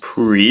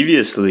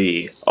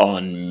Previously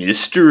on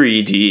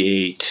Mystery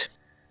D8.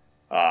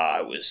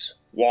 I was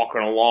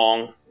walking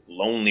along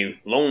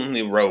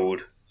lonely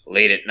road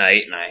late at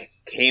night, and I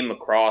came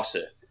across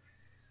a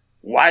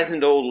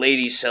wizened old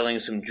lady selling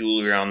some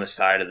jewelry on the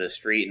side of the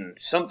street, and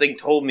something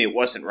told me it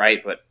wasn't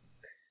right, but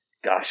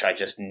gosh, I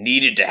just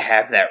needed to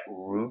have that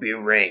ruby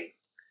ring.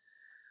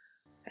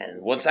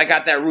 And once I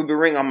got that ruby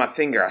ring on my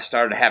finger, I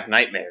started to have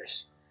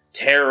nightmares.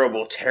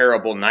 Terrible,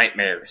 terrible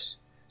nightmares.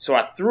 So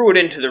I threw it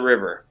into the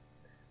river.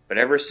 But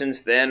ever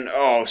since then,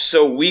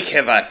 so weak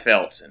have I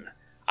felt, and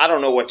I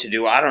don't know what to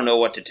do. I don't know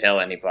what to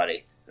tell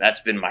anybody. That's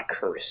been my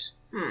curse.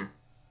 Now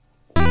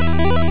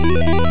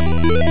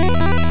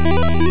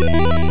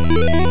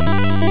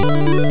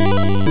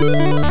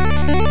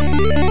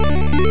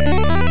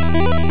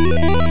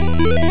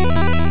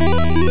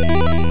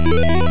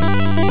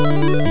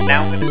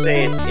I'm going to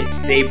say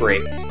it's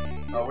daybreak.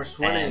 Oh, we're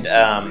swimming.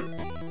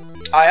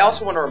 And I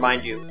also want to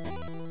remind you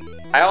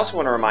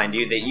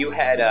that you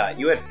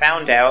had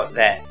found out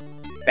that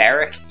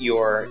Barrick,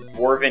 your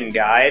dwarven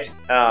guide,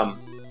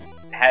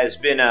 has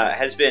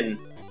been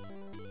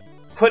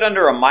put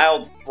under a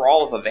mild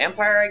thrall of a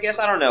vampire. I guess,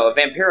 I don't know, a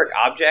vampiric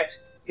object.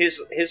 His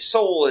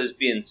soul is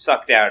being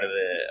sucked out of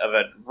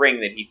a ring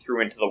that he threw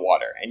into the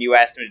water, and you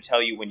asked him to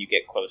tell you when you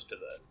get close to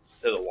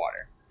the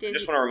water. I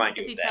just want to remind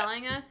you of that. Is he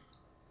telling us?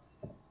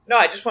 No,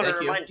 I just want to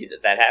remind you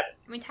that happened.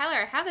 I mean,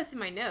 Tyler, I have this in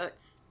my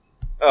notes.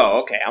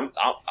 Oh, okay. I'm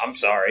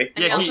sorry.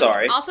 Yeah, I'm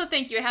sorry. Also,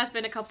 thank you. It has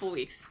been a couple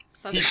weeks.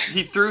 So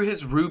he threw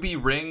his ruby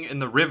ring in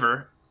the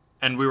river,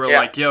 and we were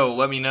like, "Yo,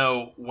 let me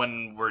know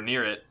when we're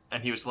near it."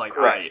 And he was like,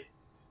 "All right."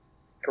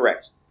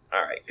 Correct. All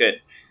right.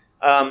 Good.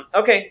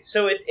 Okay.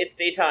 So it's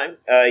daytime.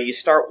 You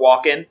start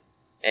walking,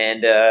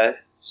 and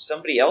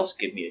somebody else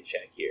give me a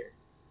check here.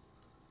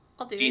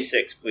 I'll do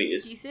D6,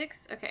 please.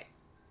 D6. Okay.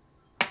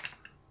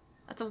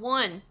 That's a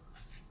 1.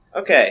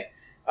 Okay.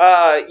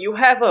 You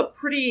have a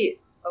pretty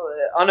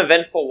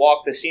uneventful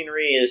walk. The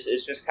scenery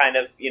is just kind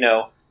of,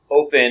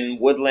 open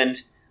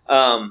woodland.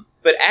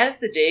 But as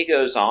the day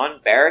goes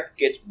on, Barrick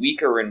gets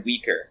weaker and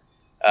weaker.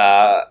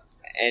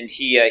 And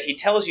he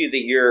tells you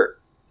that you're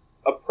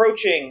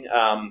approaching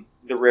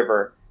the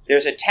river.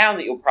 There's a town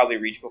that you'll probably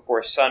reach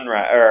before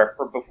sunrise, or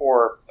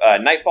before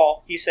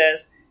nightfall, he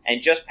says.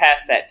 And just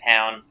past that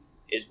town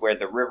is where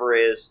the river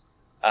is.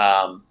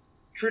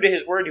 True to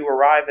his word, you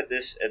arrive at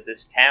this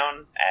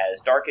town as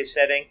dark is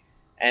setting.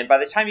 And by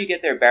the time you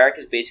get there, Barrick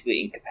is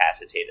basically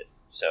incapacitated,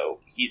 so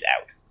he's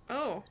out.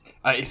 Oh.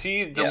 Is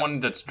he the one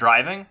that's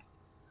driving?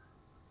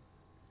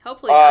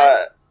 Hopefully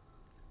not.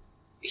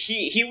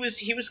 He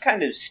was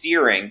kind of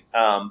steering,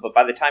 but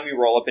by the time you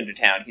roll up into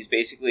town, he's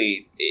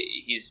basically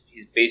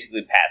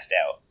passed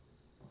out.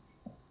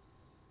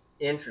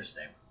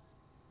 Interesting.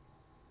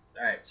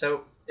 All right,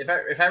 so if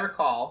I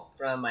recall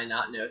from my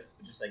not notes,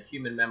 but just like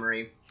human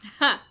memory,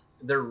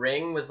 the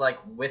ring was like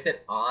with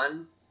it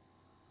on.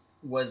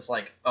 Was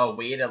like a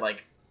way to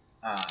like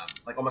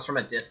almost from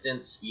a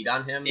distance feed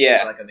on him,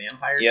 like a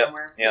vampire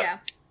somewhere. Yeah.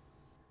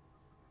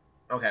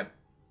 Okay.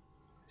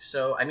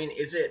 So I mean,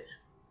 is it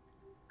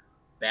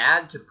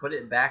bad to put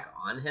it back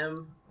on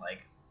him?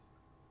 Like,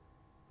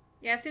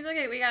 yeah, it seems like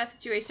we got a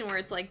situation where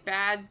it's like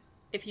bad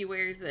if he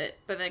wears it,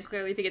 but then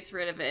clearly if he gets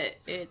rid of it,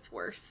 it's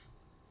worse.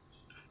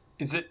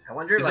 Is it? I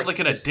wonder. Is it like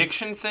an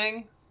addiction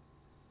thing?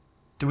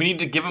 Do we need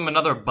to give him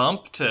another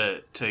bump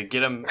to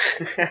get him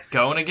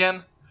going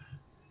again?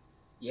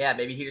 Yeah,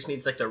 maybe he just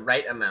needs like the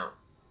right amount.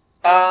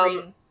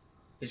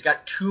 He's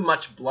got too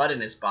much blood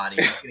in his body.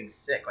 He's getting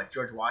sick, like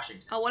George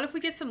Washington. Oh, what if we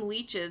get some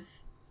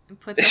leeches and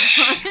put them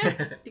on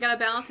him? You gotta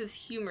balance his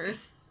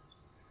humors.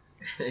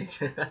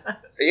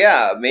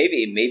 Yeah,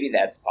 maybe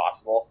that's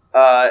possible.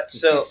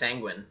 He's too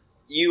sanguine.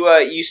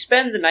 You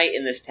spend the night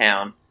in this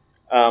town.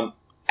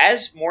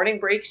 As morning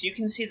breaks, you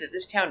can see that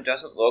this town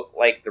doesn't look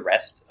like the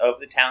rest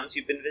of the towns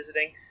you've been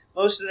visiting.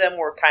 Most of them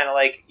were kind of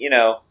like,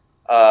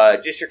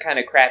 just your kind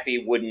of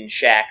crappy wooden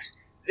shacks.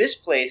 This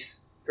place,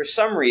 for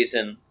some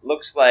reason,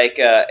 looks like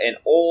an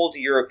old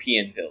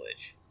European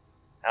village.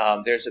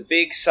 There's a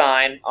big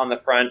sign on the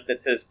front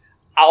that says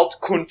Alt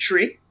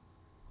Country.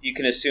 You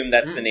can assume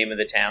that's the name of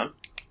the town.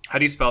 How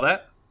do you spell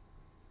that?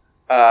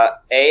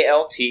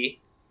 ALTKUNTRI.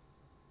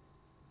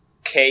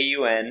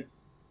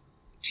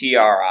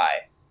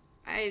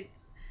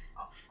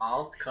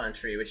 Alt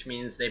Country, which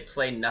means they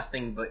play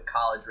nothing but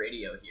college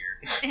radio here.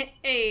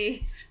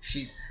 Hey.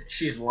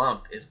 She's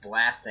Lump is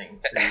blasting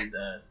through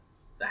the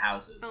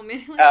houses. Oh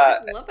man, I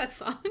love that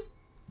song.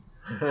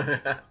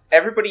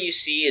 Everybody you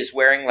see is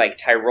wearing like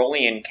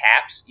Tyrolean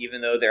caps,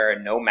 even though there are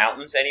no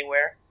mountains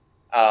anywhere.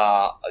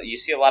 You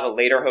see a lot of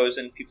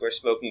lederhosen. People are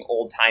smoking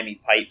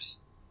old-timey pipes.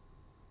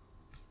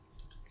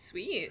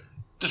 Sweet.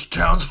 This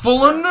town's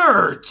full of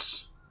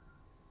nerds!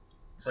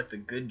 It's like the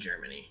good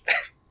Germany.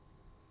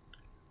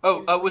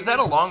 Was that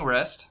a long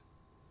rest?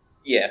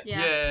 Yeah.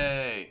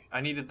 Yay!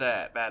 I needed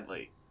that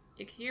badly.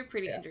 Yeah, 'cause you're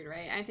pretty injured,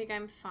 right? I think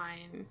I'm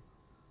fine.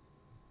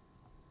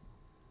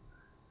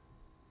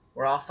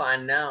 We're all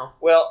fine now.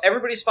 Well,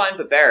 everybody's fine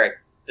but Barrick.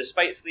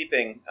 Despite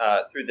sleeping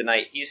through the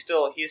night, he's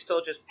still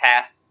just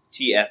past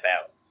TF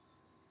out.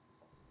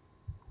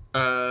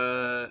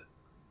 So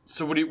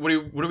what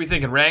are we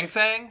thinking? Rang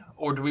Thang,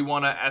 or do we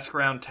want to ask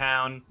around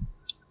town,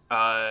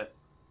 to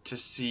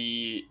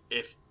see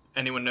if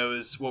anyone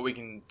knows what we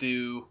can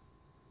do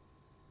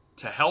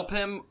to help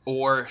him,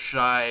 or should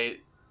I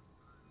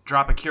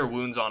drop a cure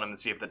wounds on him and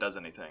see if that does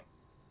anything?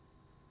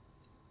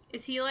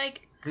 Is he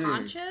like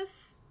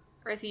conscious,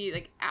 or is he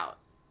like out?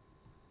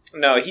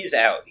 No, he's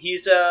out.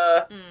 He's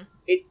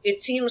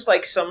It seems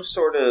like some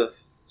sort of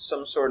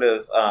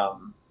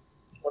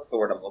what's the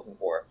word I'm looking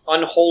for?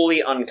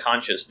 Unholy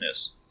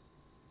unconsciousness.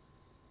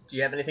 Do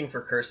you have anything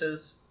for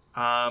curses?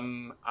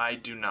 I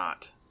do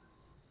not.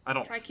 I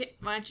don't. Why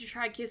don't you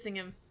try kissing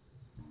him?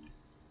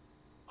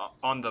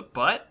 On the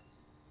butt?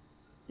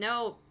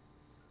 No.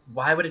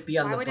 Why would it be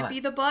on the butt? Why would it be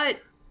the butt?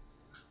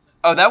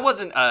 Oh, that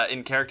wasn't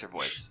in character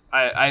voice.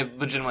 I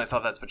legitimately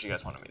thought that's what you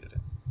guys wanted me to do.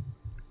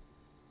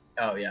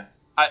 Oh yeah.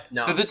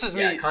 No, this is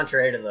me.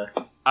 Contrary to the.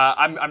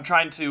 I'm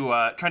trying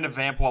to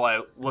vamp while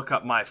I look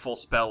up my full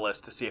spell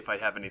list to see if I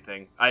have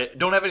anything. I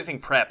don't have anything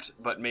prepped,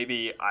 but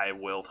maybe I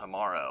will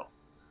tomorrow.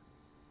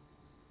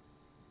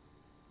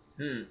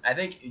 I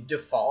think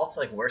default,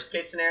 like worst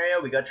case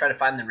scenario, we go try to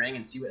find the ring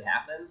and see what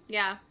happens.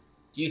 Yeah.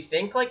 Do you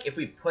think like if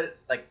we put it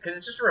because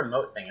it's just a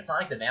remote thing, it's not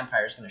like the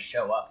vampire's gonna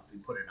show up if we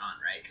put it on,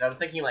 right? Because I was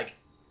thinking like,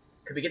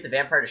 could we get the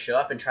vampire to show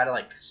up and try to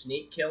like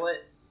sneak kill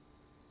it?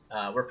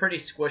 We're pretty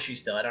squishy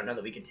still. I don't know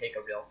that we could take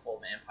a real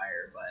full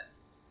vampire,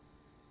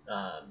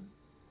 but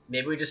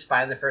maybe we just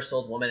find the first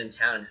old woman in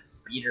town and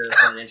beat her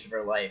within an inch of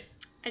her life,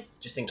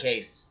 just in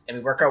case. And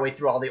we work our way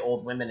through all the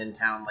old women in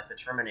town like the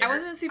Terminator. I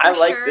wasn't super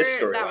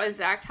sure that was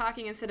Zach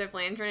talking instead of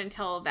Landrin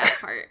until that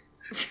part.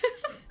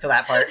 Till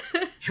that part?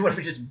 What if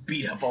we just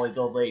beat up all these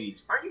old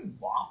ladies? Aren't you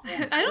waffle?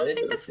 I don't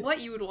think that's what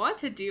you would want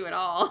to do at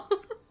all.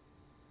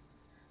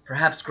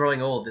 Perhaps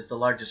growing old is the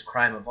largest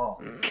crime of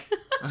all.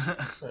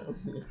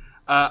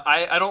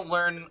 I don't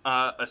learn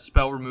a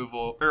spell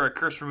removal or a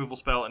curse removal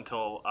spell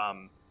until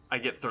I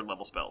get 3rd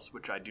level spells,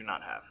 which I do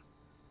not have.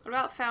 What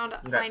about find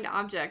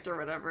object or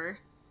whatever?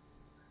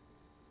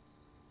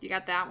 You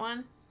got that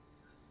one?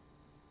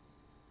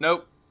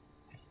 Nope.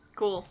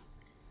 Cool.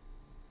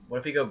 What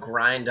if we go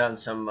grind on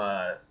some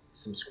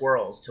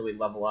squirrels till we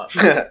level up,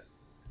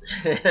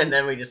 and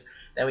then we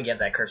get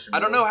that curse removal? I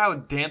don't know how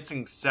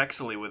dancing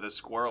sexily with a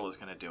squirrel is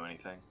going to do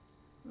anything.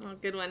 Oh,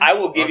 good one. I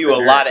will give you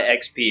a lot of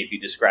XP if you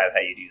describe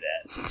how you do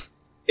that.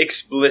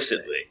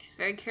 Explicitly. Just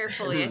very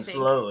carefully, I think.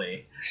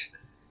 Slowly.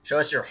 Show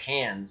us your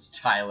hands,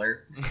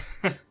 Tyler.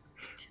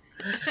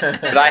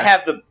 But I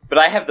have the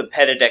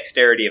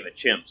pedidexterity of a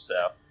chimp,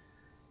 so.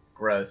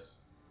 Gross.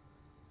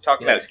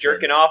 Talk about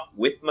jerking off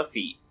with my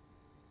feet.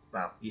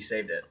 Wow, you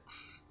saved it.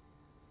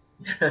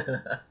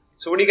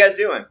 So what are you guys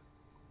doing?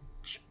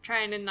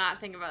 Trying to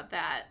not think about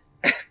that.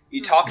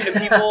 You talking to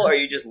people? Are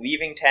you just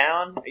leaving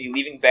town? Are you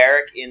leaving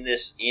Barrack in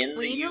this inn?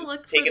 We need to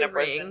look for the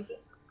ring.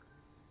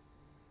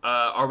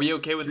 Are we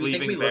okay with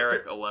leaving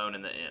Barrack alone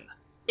in the inn?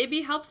 It'd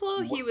be helpful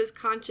if he was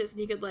conscious and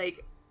he could,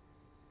 like,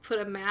 put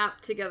a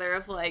map together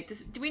of, like,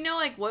 do we know,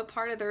 like, what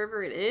part of the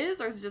river it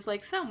is? Or is it just,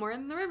 like, somewhere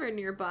in the river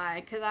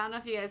nearby? Because I don't know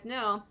if you guys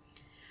know,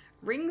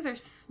 rings are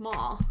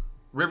small.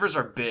 Rivers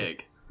are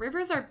big.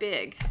 Rivers are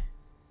big.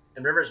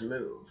 And rivers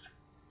move.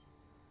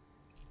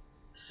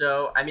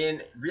 So, I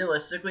mean,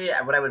 realistically,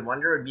 what I would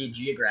wonder would be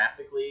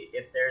geographically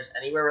if there's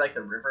anywhere where, like,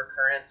 the river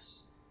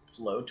currents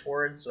flow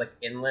towards, like,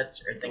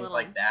 inlets or things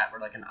like that,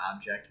 where, like, an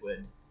object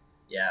would,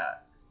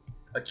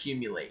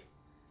 accumulate.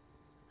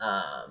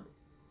 How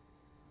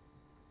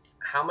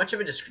much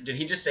of a did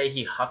he just say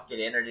he hucked it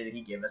in, or did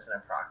he give us an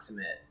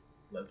approximate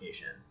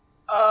location?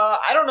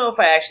 I don't know if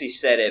I actually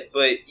said it,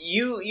 but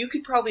you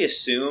could probably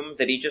assume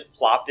that he just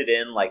plopped it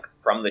in, like,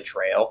 from the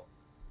trail.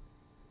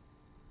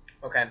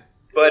 Okay.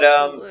 But,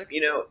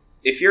 you know,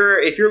 if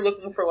you're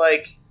looking for,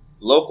 like,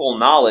 local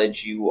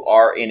knowledge, you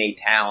are in a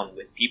town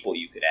with people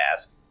you could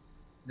ask.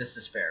 This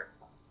is fair.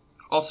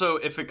 Also,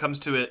 if it comes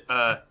to it,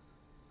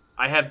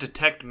 I have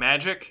detect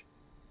magic,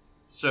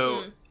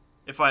 so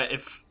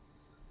if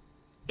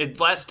it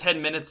lasts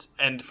 10 minutes,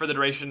 and for the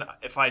duration,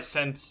 if I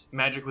sense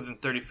magic within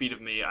 30 feet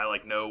of me, I,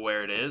 like, know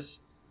where it is.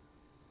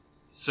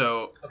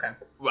 So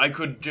I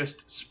could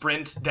just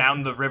sprint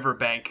down the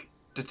riverbank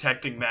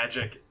detecting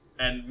magic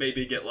and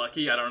maybe get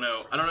lucky. I don't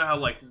know how,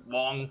 like,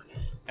 long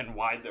and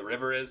wide the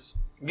river is.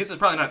 I guess it's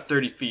probably not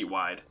 30 feet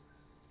wide.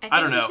 I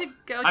don't know. We should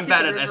go I'm to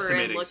bad the at river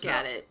estimating and look stuff.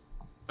 at it.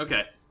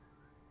 Okay.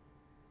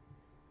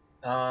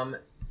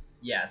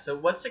 Yeah, so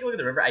let's take a look at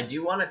the river. I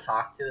do want to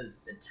talk to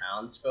the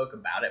townsfolk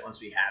about it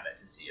once we have it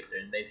to see if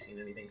they've seen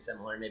anything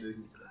similar. Maybe we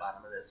can get to the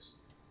bottom of this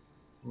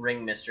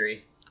ring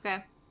mystery.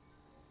 Okay.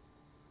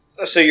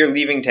 So you're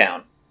leaving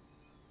town?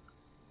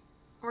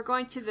 We're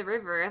going to the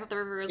river. I thought the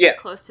river was Yeah. like,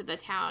 close to the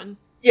town.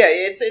 Yeah,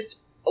 it's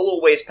a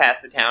little ways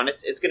past the town.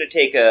 It's going to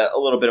take a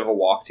little bit of a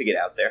walk to get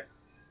out there.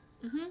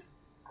 Mm-hmm.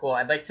 Cool.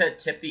 I'd like to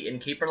tip the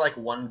innkeeper like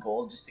 1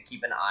 gold just to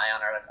keep an eye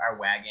on our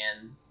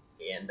wagon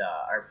and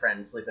our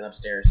friend sleeping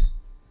upstairs.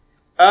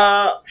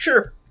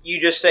 Sure. You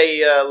just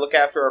say, look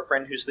after our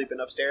friend who's sleeping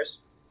upstairs?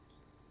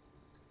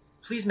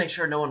 please make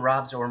sure no one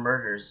robs or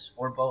murders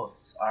or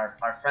both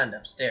our friend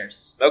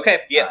upstairs.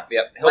 Okay, yeah.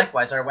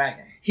 Likewise, our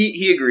wagon.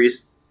 He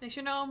agrees. Make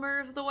sure no one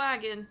murders the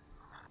wagon.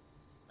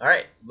 All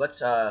right,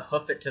 let's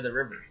hoof it to the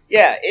river.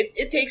 Yeah,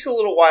 it takes a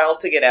little while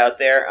to get out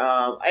there.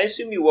 I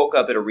assume you woke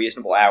up at a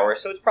reasonable hour,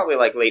 so it's probably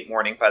like late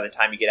morning by the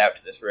time you get out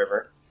to this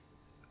river.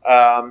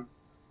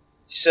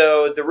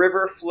 So the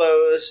river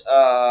flows,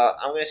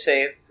 I'm going to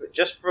say,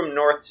 just from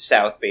north to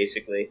south,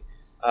 basically.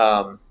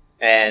 And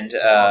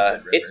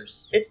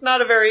it's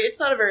not a very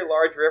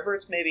large river.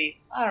 It's maybe,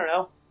 I don't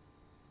know,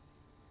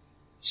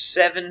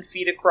 7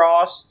 feet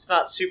across. It's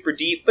not super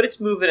deep, but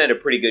it's moving at a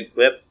pretty good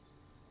clip.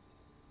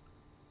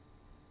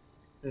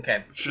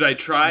 Okay. Should I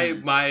try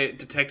my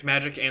detect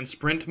magic and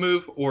sprint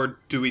move, or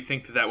do we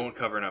think that won't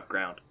cover enough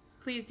ground?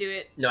 Please do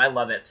it. No, I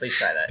love it. Please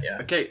try that, yeah.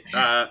 Okay,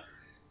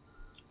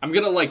 I'm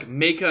gonna,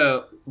 make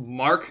a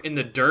mark in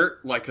the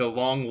dirt, like a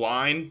long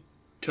line,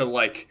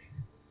 to,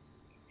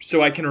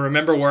 so I can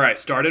remember where I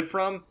started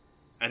from,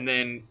 and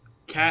then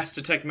cast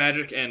detect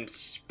magic and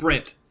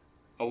sprint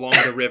along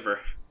the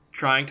river,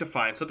 trying to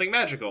find something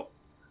magical.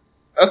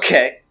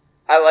 Okay,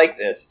 I like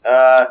this.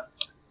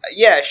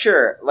 Yeah,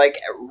 sure.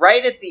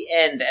 Right at the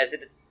end, as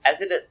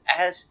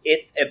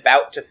it's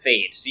about to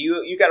fade. So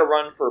you got to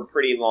run for a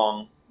pretty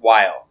long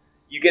while.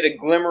 You get a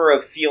glimmer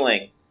of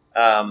feeling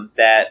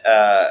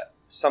that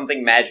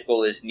something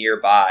magical is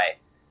nearby.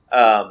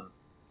 Yeah.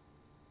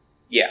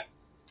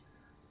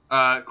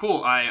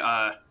 Cool.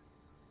 I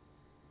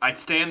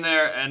stand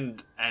there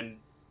and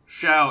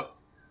shout,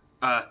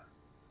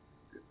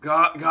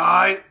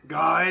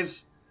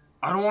 guys,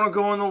 I don't want to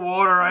go in the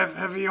water. I have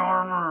heavy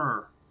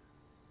armor.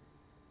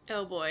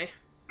 Oh boy.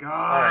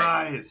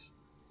 Guys.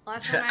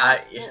 Last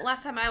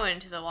time I went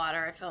into the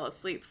water, I fell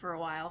asleep for a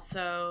while,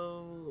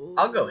 so...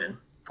 I'll go in.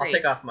 Great. I'll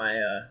take off my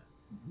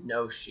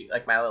no shoe,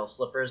 my little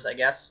slippers, I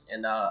guess,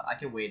 and I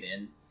can wade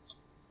in.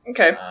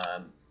 Okay.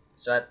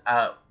 So,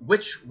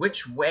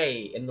 which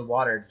way in the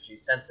water did you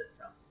sense it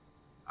from?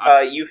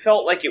 You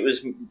felt like it was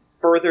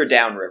further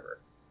downriver.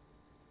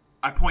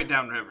 I point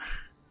downriver.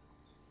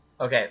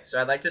 Okay, so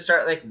I'd like to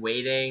start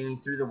wading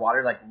through the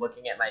water,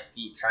 looking at my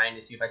feet, trying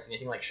to see if I see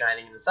anything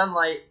shining in the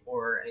sunlight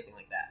or anything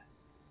like that.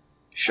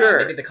 Sure.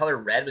 Maybe the color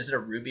red. Was it a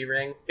ruby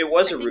ring? It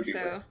was I a think ruby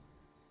so. ring.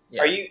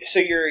 Yeah.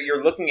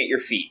 You're looking at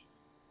your feet?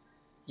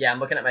 Yeah, I'm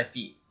looking at my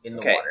feet in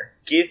the Okay. water.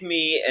 Give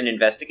me an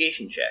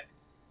investigation check.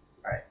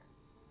 All right.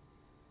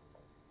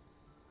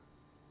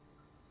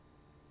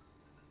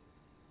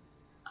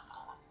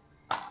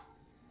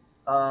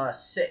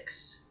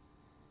 6.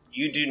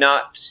 You do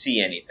not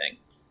see anything.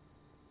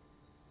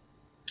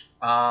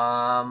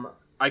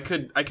 I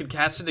could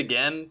cast it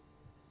again,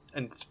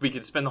 and we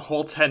could spend the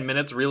whole 10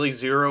 minutes really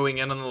zeroing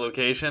in on the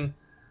location.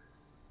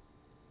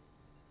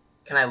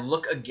 Can I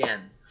look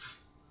again?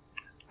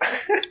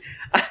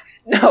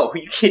 No,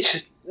 you can't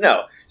just...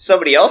 No.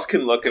 Somebody else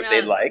can look if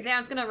they'd like.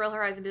 Zan's gonna roll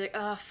her eyes and be like,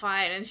 "Oh,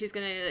 fine," and she's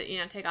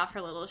gonna, take off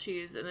her little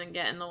shoes and then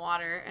get in the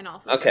water and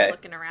also start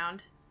looking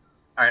around.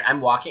 All right,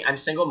 I'm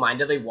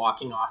single-mindedly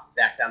walking off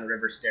back down the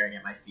river, staring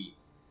at my feet,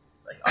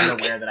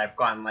 unaware that I've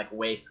gone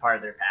way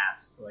farther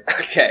past. So,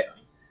 Okay.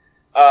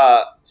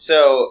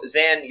 So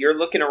Zan, you're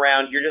looking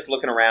around. You're just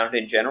looking around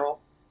in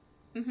general.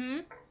 Mm-hmm.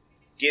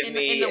 Give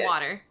me in the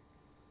water.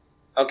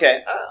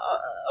 Okay.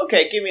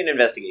 Okay. Give me an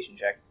investigation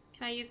check.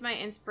 Can I use my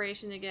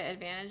inspiration to get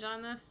advantage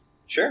on this?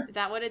 Sure. Is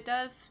that what it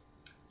does?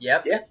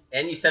 Yep. Yeah.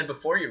 And you said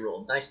before you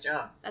rolled. Nice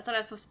job. That's what I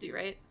was supposed to do,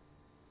 right?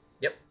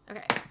 Yep.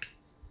 Okay.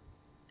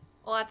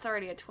 Well, that's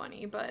already a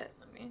 20, but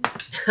let me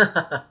just...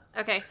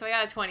 Okay, so I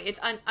got a 20. It's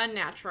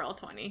unnatural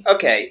 20.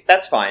 Okay,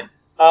 that's fine.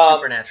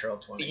 Supernatural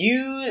 20.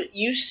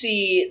 You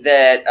see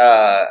that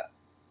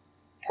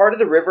part of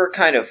the river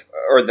kind of,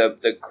 or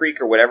the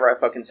creek or whatever I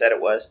fucking said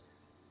it was,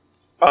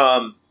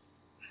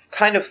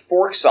 kind of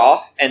forks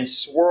off and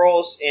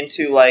swirls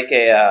into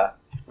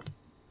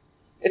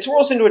it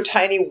swirls into a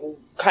tiny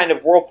kind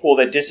of whirlpool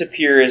that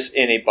disappears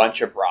in a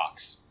bunch of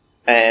rocks.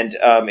 And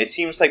it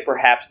seems like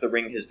perhaps the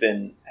ring has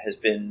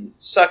been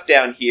sucked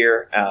down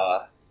here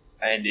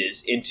and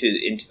is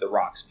into the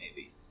rocks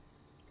maybe.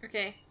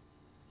 Okay.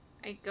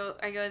 I go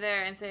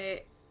there and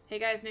say, "Hey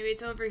guys, maybe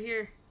it's over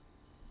here."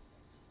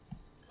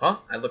 Huh?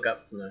 I look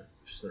up from the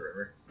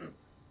river.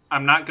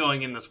 I'm not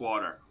going in this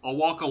water. I'll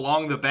walk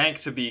along the bank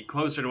to be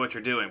closer to what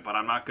you're doing, but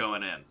I'm not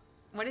going in.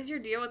 What is your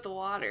deal with the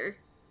water?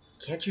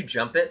 Can't you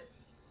jump it?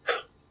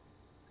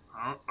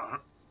 I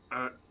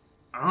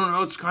don't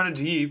know. It's kind of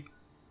deep.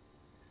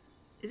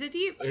 Is it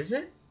deep? Is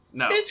it?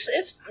 No.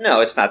 It's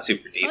not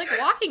super deep. I like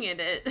walking in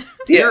it.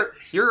 Yeah.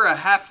 You're a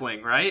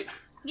halfling, right?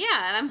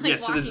 Yeah, and I'm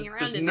so walking around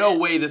there's in no it.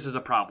 way this is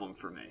a problem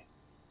for me.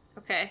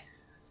 Okay.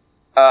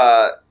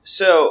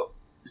 So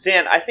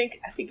Zan, I think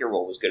your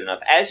roll was good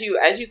enough. As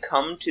you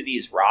come to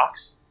these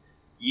rocks,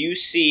 you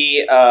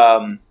see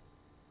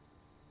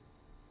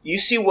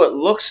what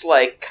looks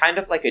like kind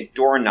of like a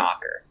door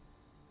knocker,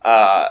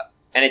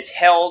 and it's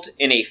held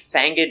in a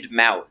fanged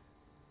mouth,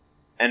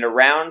 and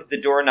around the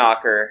door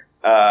knocker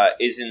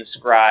is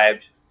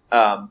inscribed.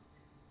 What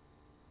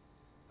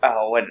did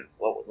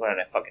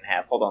I fucking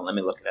have? Hold on, let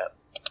me look it up.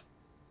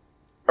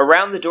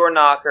 Around the door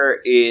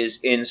knocker is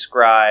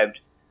inscribed,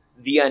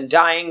 "The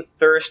undying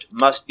thirst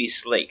must be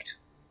slaked."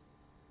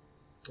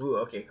 Ooh,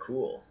 okay,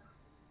 cool.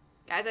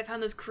 Guys, I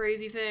found this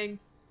crazy thing.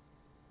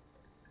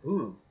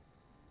 Ooh.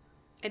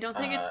 I don't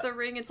think it's the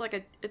ring. It's like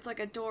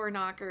a door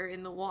knocker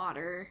in the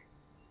water.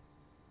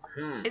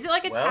 Is it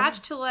like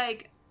attached to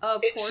like a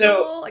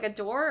portal, like a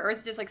door, or is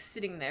it just like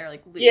sitting there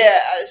like loose? Yeah,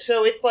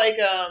 so it's like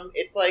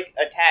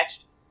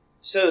attached.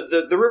 So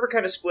the river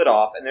kind of split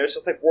off, and there's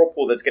like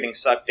whirlpool that's getting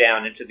sucked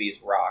down into these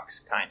rocks,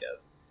 kind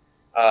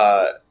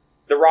of.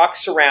 The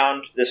rocks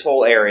surround this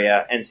whole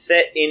area, and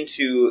set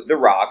into the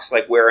rocks,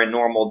 like where a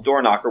normal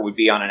door knocker would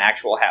be on an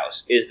actual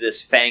house, is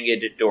this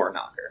fanged door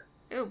knocker.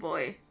 Oh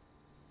boy.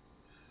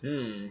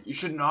 You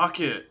should knock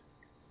it.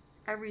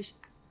 I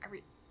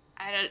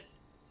don't.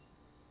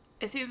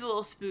 It seems a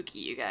little spooky,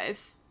 you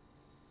guys.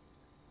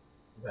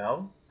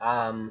 Well,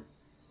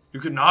 you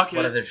could knock it.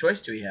 What other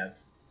choice do we have?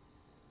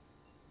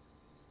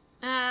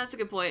 That's a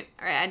good point.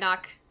 All right, I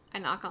knock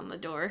on the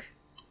door.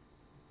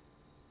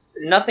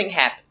 Nothing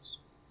happens.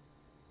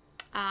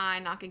 I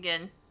knock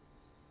again,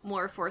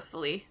 more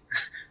forcefully.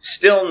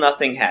 Still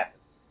nothing happens.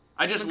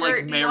 I just McGirt, like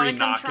do you Mary wanna come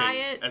knocking try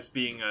it? as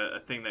being a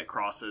thing that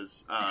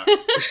crosses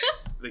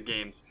the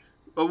games.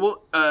 But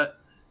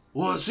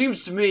well, it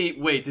seems to me.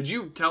 Wait, did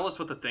you tell us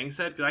what the thing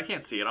said? Because I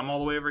can't see it. I'm all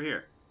the way over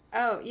here.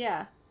 Oh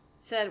yeah,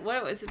 said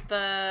what was it?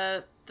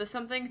 The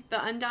something.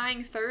 The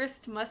undying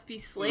thirst must be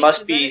slaked.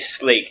 Must be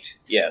slaked.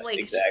 Yes, Slaked.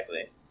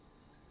 exactly.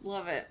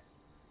 Love it.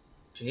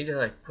 Do you need to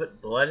like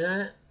put blood in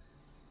it?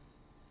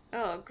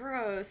 Oh,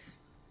 gross.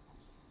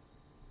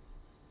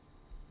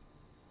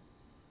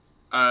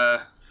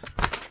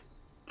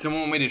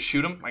 Someone want me to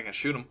shoot him? I can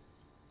shoot him.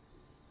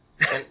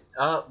 And,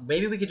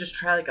 maybe we could just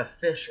try like a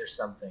fish or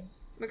something.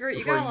 McGirt, you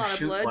before got a lot of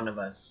shoot blood. one of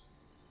us.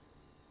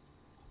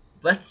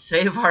 Let's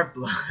save our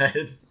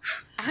blood.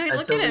 I mean, look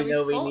until at him. we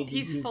know we He's full. need to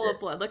He's use full it. of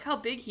blood. Look how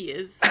big he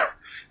is.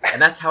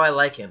 And that's how I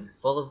like him.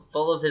 Full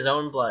of his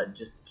own blood,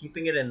 just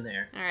keeping it in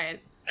there. All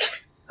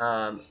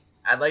right.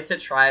 I'd like to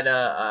try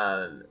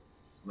to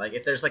like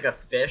if there's like a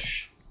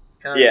fish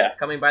kind of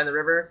coming by in the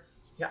river.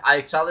 Yeah,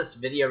 I saw this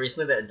video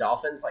recently that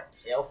dolphins like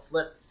tail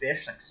flip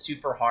fish like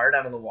super hard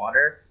out of the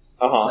water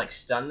to like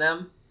stun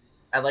them.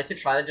 I'd like to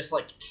try to just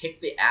like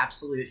kick the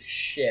absolute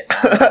shit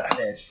out of the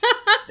fish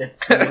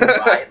that's swimming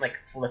by and like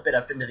flip it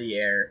up into the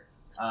air,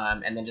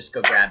 and then just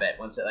go grab it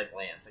once it like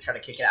lands. I try to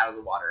kick it out of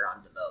the water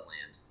onto the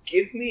land.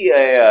 Give me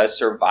a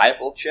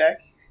survival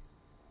check.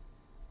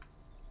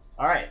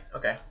 All right.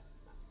 Okay.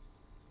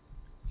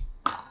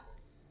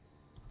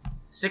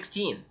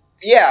 16.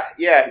 Yeah,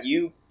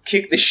 you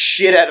kick the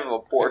shit out of a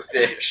poor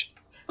fish.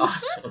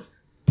 Awesome.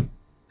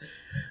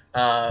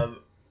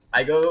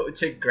 I go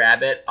to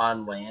grab it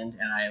on land,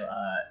 and I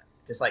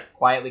just like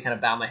quietly kind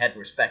of bow my head in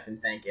respect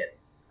and thank it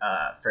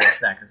for its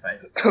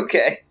sacrifice.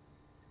 Okay.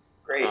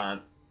 Great.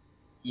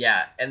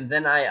 Yeah, and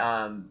then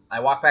I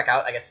walk back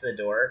out, I guess, to the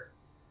door,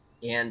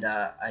 and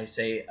I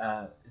say,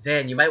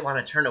 Zan, you might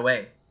want to turn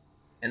away.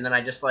 And then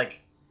I just like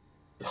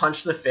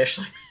punch the fish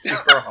like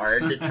super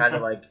hard to try to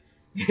like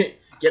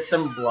get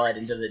some blood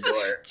into the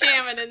door.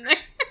 Jam it in there.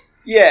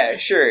 Yeah,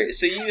 sure.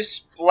 So you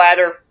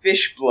splatter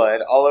fish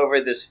blood all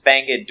over this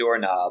fanged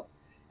doorknob.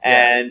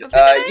 And,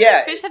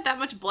 Fish have that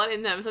much blood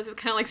in them, so it's just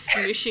kind of like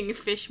smooshing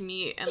fish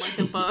meat and like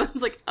the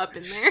bones like up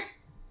in there.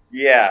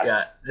 Yeah.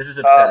 Yeah, this is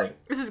upsetting.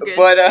 This is good.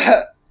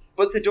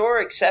 But the door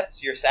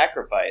accepts your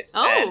sacrifice.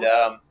 Oh. And,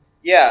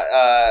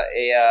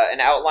 an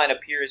outline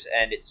appears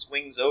and it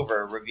swings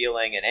over,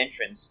 revealing an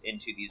entrance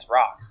into these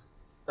rocks.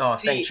 Oh,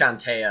 thank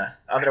Chantea.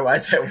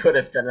 Otherwise, I would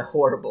have done a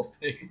horrible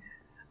thing.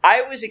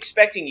 I was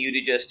expecting you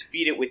to just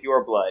feed it with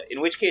your blood,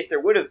 in which case there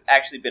would have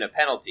actually been a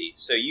penalty.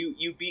 So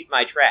you beat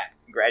my trap.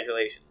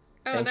 Congratulations.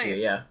 Oh, Thank nice.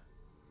 you, yeah.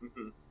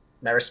 Mm-hmm.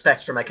 My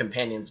respect for my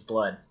companion's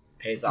blood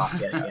pays off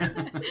yet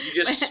again.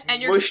 You just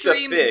and your smushed a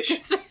extreme fish.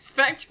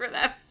 disrespect for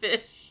that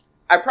fish.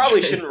 I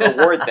probably shouldn't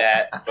reward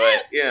that,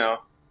 but, you know.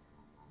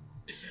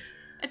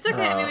 It's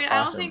okay. I mean, I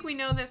don't Awesome. think we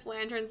know that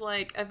Flandrin's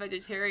like a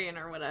vegetarian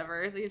or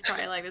whatever, so he's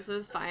probably like, this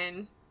is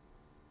fine.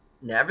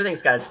 Yeah,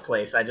 everything's got its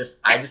place. I just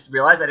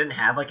realized I didn't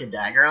have like a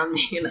dagger on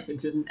me, and I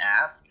didn't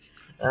ask.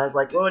 And I was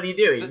like, "What do?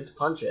 You just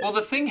punch it." Well,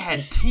 the thing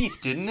had teeth,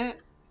 didn't it?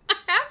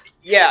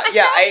 Yeah,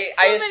 I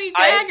have so many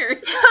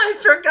daggers. I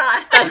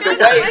forgot. I'm gonna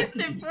way- slice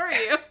it for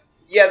you.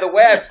 Yeah, the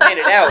way I planned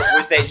it out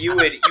was that you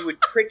would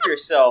prick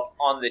yourself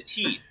on the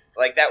teeth.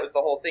 Like, that was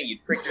the whole thing.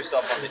 You'd prick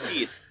yourself on the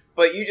teeth.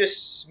 But you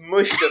just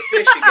smushed a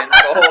fish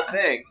against the whole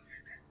thing.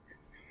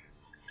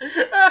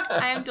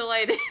 I am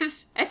delighted.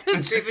 I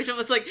said Street Vision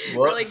was like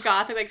really Whoops.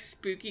 gothic, like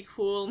spooky,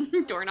 cool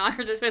door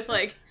knocker just with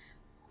like,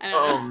 I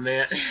don't know, Oh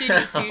man,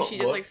 shitty sushi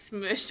just like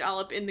smushed all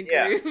up in the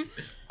Yeah.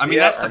 grooves. I mean,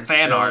 Yeah, that's the I'm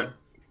fan so- art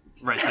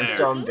right I'm there.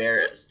 so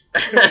embarrassed.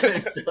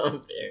 I'm so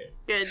embarrassed.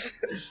 Good.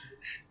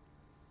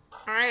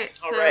 All right.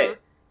 All So, right.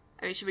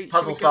 I mean, should we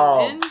Puzzle go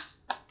solved.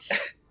 in?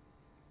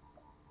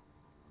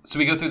 So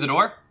we go through the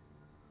door?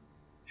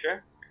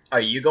 Sure. Are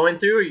you going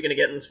through? Are you gonna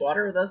get in this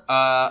water with us?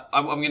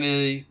 I'm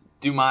gonna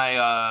do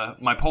my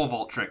my pole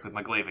vault trick with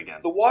my glaive again.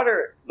 The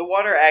water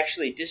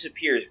actually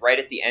disappears right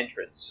at the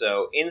entrance.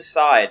 So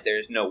inside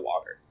there's no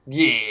water.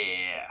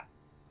 Yeah.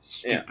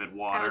 Stupid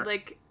water. I would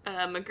like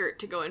McGirt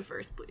to go in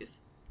first, please.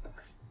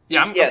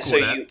 Yeah, I'm cool so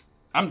with that.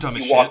 I'm dumb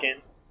as shit.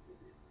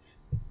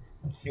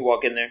 You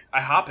walk in there.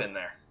 I hop in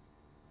there.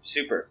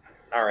 Super.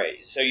 All right.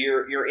 So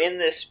you're in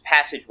this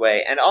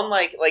passageway, and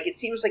unlike it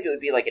seems like it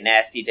would be like a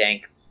nasty,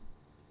 dank,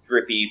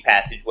 drippy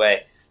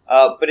passageway,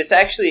 but it's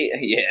actually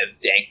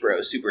dank,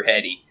 bro, super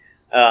heady.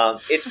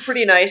 It's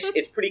pretty nice.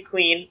 It's pretty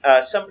clean.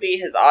 Somebody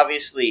has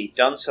obviously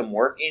done some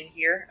work in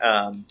here.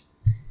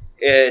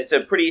 It's a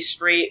pretty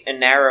straight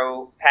and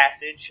narrow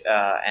passage,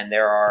 and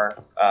there are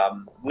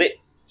lit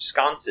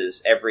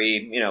sconces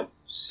every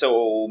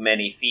so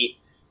many feet,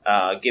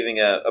 giving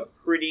a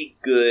pretty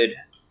good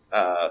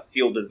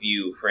field of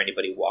view for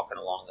anybody walking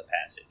along the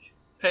passage.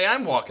 Hey,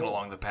 I'm walking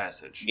along the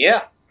passage.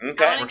 Yeah.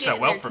 Okay. I Works get out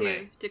in well there for too,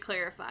 me. to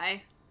clarify.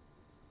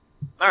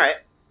 All right.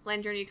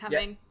 Landry, are you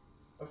coming?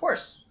 Of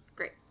course.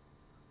 Great.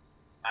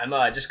 I'm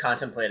just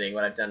contemplating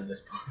what I've done to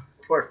this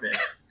poor fish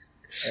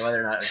and whether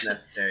or not it's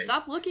necessary.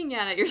 Stop looking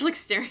at it. You're just like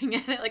staring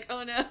at it like,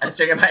 oh no. I'm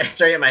staring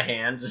at my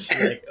hand, just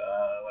like,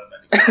 what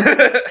have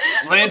I become?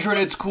 Lantern,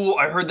 it's cool.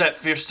 I heard that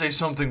fish say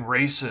something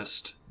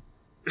racist.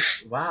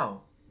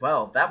 Wow.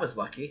 Well, that was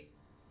lucky.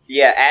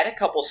 Yeah, add a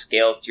couple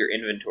scales to your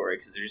inventory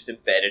because they're just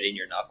embedded in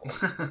your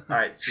knuckles. All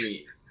right,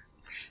 sweet.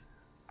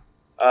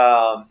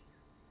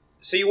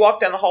 So you walk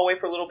down the hallway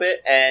for a little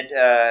bit, and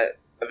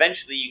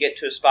eventually you get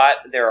to a spot.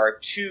 There are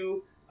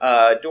two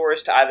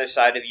doors to either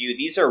side of you.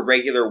 These are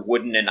regular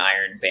wooden and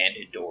iron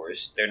banded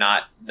doors. They're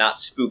not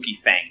spooky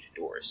fanged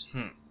doors.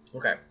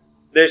 Okay.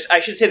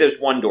 I should say there's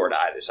one door to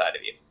either side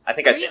of you. I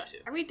think I said two.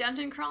 Are we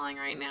dungeon crawling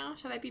right now?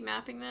 Should I be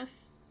mapping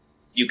this?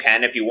 You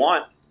can if you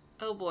want.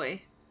 Oh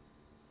boy.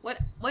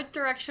 What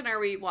direction are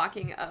we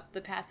walking up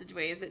the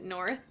passageway? Is it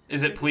north?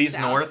 Is it please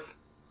south? north?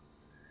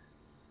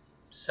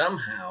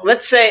 Somehow.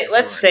 Let's say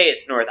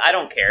it's north. I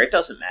don't care. It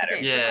doesn't matter.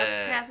 Okay, Yeah. so up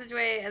the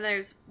passageway, and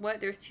there's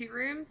There's 2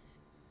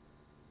 rooms?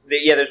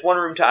 There's one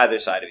room to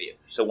either side of you.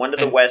 So one to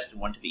the west and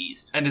one to the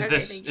east. And is Okay,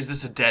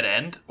 this a dead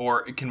end,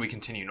 or can we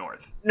continue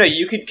north? No,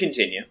 you could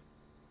continue.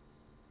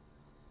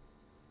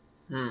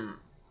 Can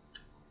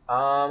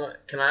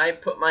I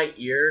put my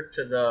ear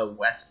to the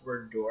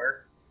westward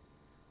door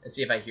and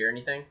see if I hear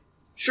anything?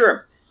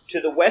 Sure. To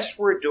the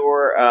westward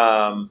door,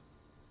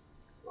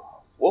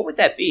 what would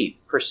that be?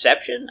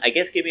 Perception? I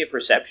guess give me a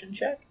perception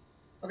check.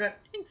 Okay.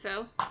 I think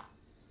so.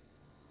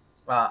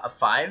 A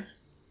 5?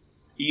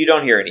 You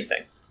don't hear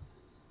anything.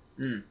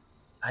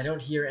 I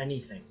don't hear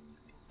anything.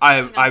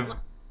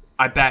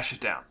 I bash it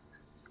down.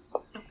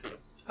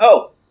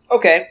 Oh,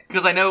 okay.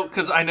 Because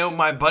I know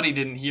my buddy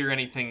didn't hear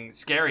anything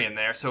scary in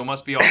there, so it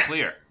must be all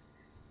clear.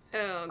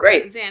 Oh,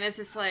 Great. God. Xan is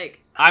just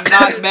like... I'm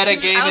not I was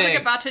metagaming. like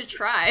about to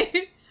try.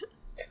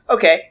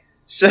 Okay,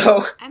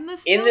 so I'm the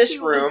in this stealthy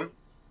one. room,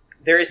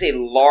 there is a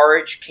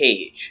large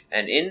cage,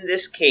 and in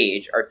this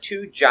cage are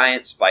 2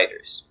 giant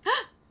spiders.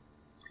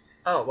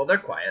 Oh, well, they're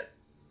quiet.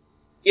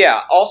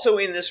 Yeah, also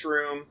in this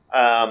room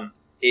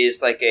is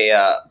like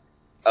a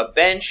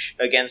bench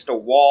against a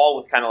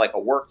wall with kind of like a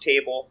work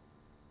table.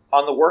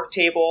 On the work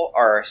table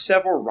are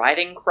several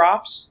riding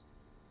crops,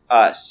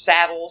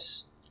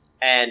 saddles,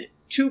 and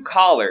 2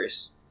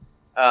 collars.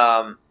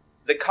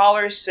 The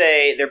collars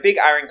say, they're big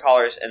iron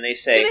collars, and they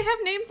say... Do they have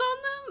names on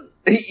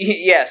them?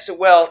 Yes,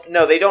 well,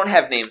 no, they don't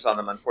have names on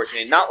them,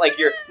 unfortunately. Not like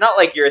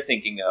you're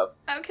thinking of.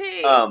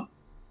 Okay.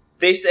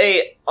 They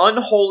say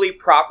unholy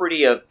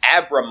property of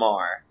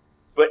Abramar,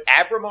 but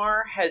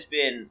Abramar has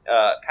been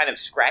kind of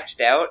scratched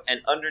out,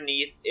 and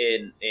underneath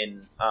in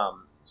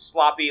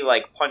sloppy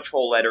like punch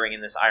hole lettering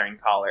in this iron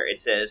collar,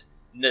 it says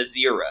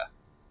Nazira.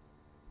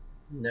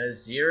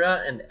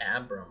 Nazira and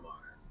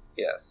Abramar.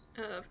 Yes.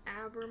 Of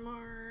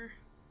Abramar.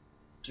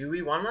 Do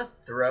we want to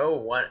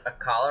throw a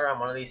collar on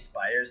one of these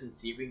spiders and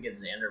see if we can get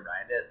Xan to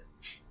ride it?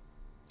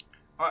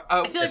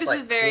 I feel like It's this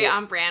is very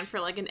on brand for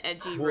like an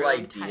edgy Cool rogue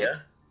idea. type.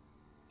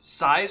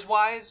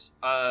 Size-wise,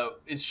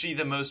 is she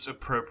the most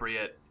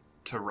appropriate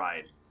to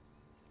ride?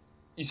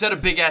 You said a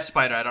big-ass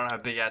spider. I don't know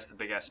how big-ass the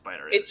big-ass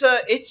spider is.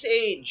 It's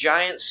a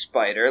giant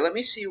spider. Let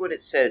me see what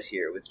it says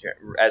here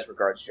as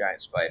regards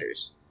giant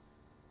spiders.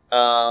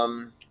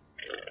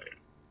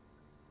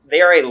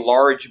 They are a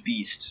large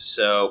beast,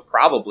 so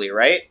probably,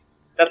 right?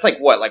 That's like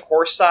what, like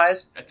horse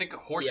size? I think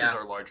horses Yeah.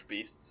 are large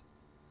beasts.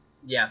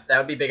 Yeah, that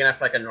would be big enough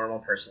for like a normal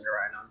person to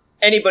ride on.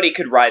 Anybody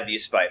could ride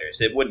these spiders.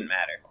 It wouldn't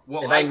matter.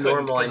 Well, If by I couldn't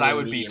normal, because I I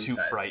mean would be too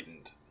medium-sized.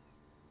 frightened.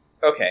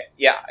 Okay,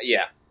 yeah.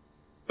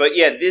 But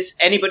yeah,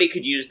 anybody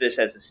could use this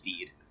as a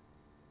steed.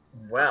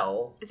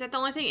 Well, Is that the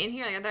only thing in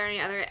here? Like, are there any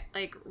other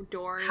like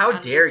doors? how out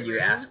of dare this you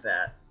room? ask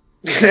that?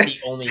 Is that the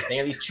only thing?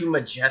 Are these 2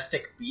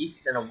 majestic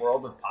beasts in a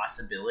world of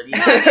possibilities?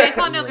 No, I mean, I just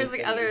want to know if Only there's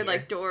like thing other in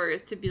like here.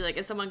 doors to be like,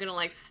 is someone gonna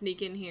like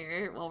sneak in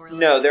here while we're like?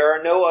 No, there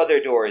are no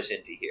other doors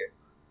into here.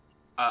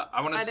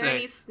 I want to Are there say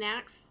any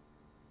snacks?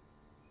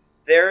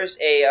 There's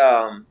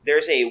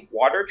a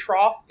water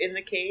trough in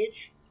the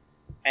cage,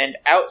 and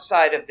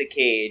outside of the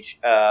cage,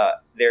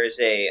 there's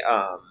a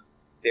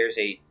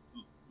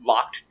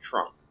locked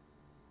trunk.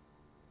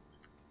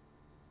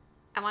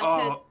 I want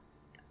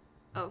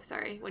to... Oh,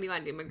 sorry. What do you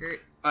want to do, McGirt?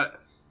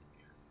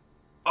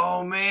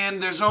 Oh man,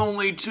 there's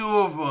only 2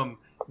 of them.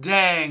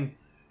 Dang.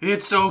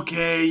 It's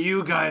okay,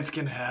 you guys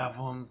can have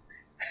them.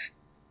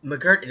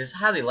 McGirt, it is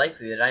highly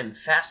likely that I am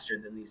faster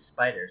than these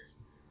spiders.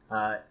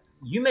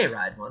 You may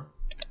ride one.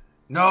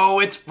 No,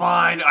 it's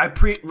fine.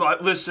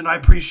 Listen, I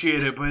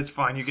appreciate it, but it's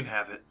fine. You can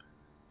have it.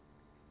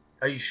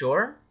 Are you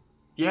sure?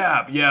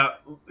 Yeah,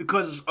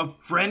 because of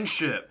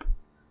friendship.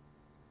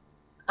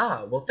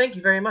 Ah, well, thank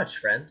you very much,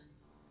 friend.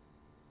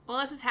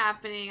 While this is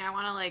happening, I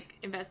want to,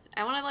 invest...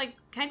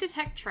 Can I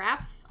detect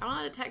traps? I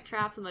want to detect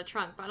traps in the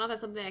trunk, but I don't know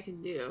if that's something I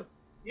can do.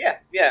 Yeah,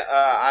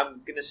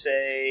 I'm gonna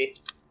say...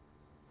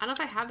 I don't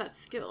know if I have that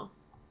skill.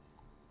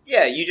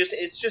 Yeah,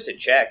 it's just a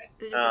check.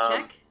 Is it just a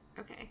check?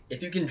 Okay.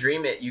 If you can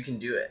dream it, you can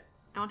do it.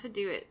 I want to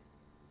do it.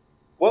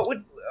 What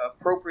would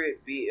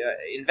appropriate be?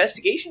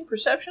 Investigation?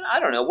 Perception? I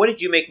don't know. What did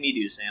you make me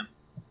do, Sam?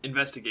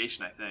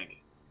 Investigation, I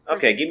think.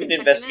 Okay, give me an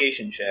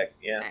investigation check.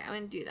 Yeah. Alright, I'm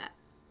going to do that.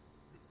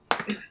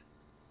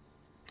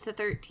 It's a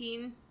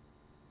 13.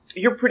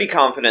 You're pretty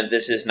confident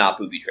this is not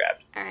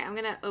booby-trapped. Alright, I'm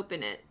going to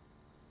open it.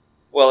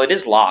 Well, it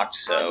is locked,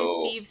 so... I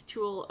want to Thieves'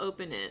 Tool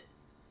open it.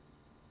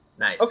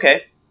 Nice.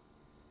 Okay.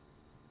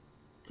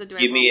 So do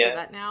I roll for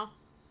that now?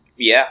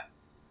 Yeah.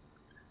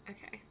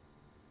 Okay.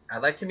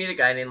 I'd like to meet a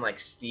guy named,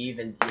 Steve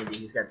in D&D.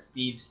 He's got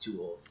Steve's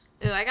tools.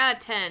 Ooh, I got a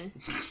 10.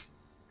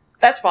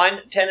 That's fine.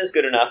 10 is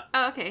good enough.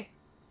 Oh, okay.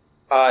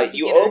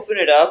 You open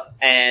it up,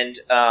 and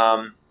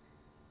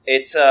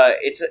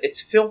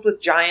it's filled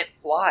with giant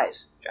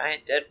flies.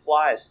 Giant dead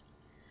flies.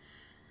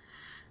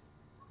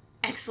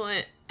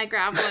 Excellent. I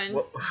grab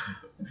one.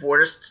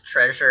 Worst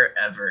treasure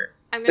ever.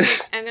 I'm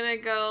gonna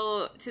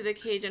go to the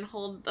cage and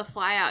hold the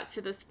fly out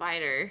to the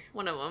spider.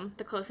 One of them,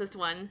 the closest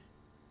one.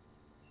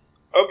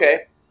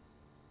 Okay.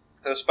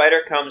 The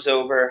spider comes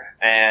over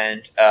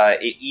and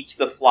it eats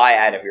the fly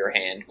out of your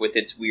hand with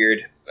its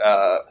weird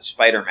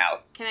spider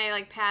mouth. Can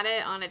I pat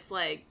it on its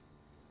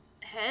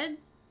head?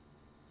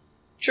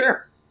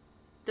 Sure.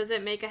 Does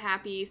it make a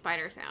happy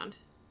spider sound?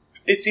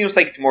 It seems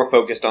like it's more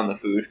focused on the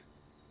food.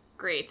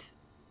 Great.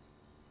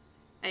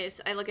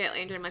 I look at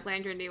Landry. I'm like,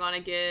 Landry, do you want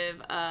to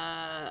give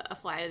a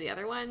fly to the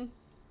other one?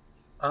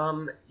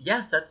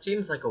 Yes, that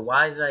seems like a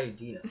wise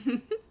idea.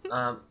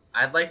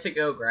 I'd like to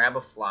go grab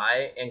a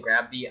fly and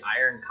grab the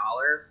iron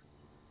collar.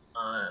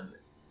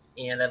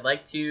 And I'd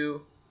like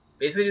to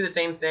basically do the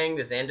same thing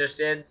that Xandos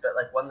did, but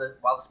while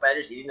the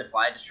spider's eating the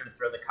fly, just try to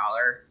throw the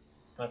collar,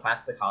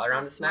 clasp the collar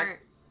around its neck.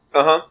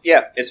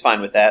 Yeah, it's fine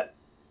with that.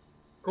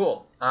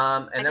 Cool.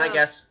 And then I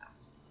guess.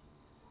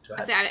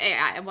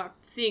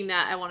 Seeing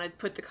that, I want to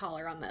put the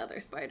collar on the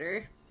other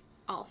spider,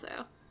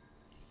 also.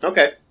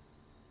 Okay.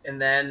 And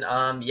then,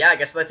 I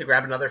guess I'd like to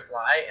grab another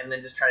fly and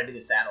then just try to do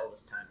the saddle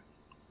this time.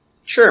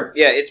 Sure.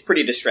 Yeah, it's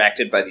pretty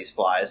distracted by these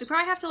flies. We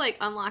probably have to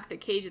unlock the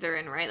cage they're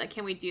in, right?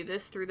 Can we do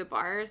this through the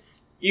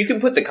bars? You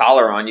can put the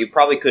collar on. You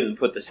probably couldn't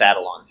put the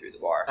saddle on through the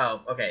bar.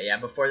 Oh, okay. Yeah.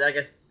 Before that, I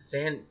guess,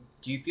 Stan,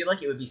 do you feel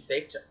like it would be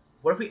safe to?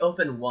 What if we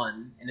open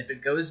one, and if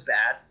it goes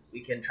bad,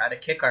 we can try to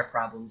kick our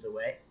problems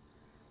away.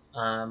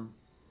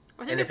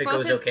 And if it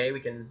goes okay, we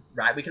can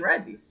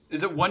ride these.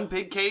 Is it one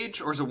big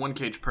cage, or is it one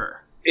cage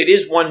per? It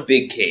is one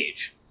big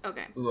cage.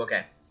 Okay. Ooh,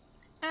 okay.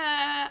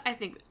 I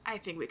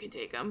think we can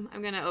take them.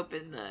 I'm gonna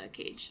open the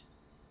cage.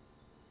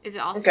 Is it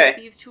also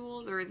Thieves'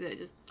 Tools, or is it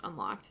just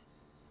unlocked?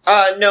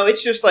 No,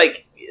 it's just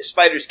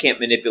spiders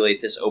can't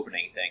manipulate this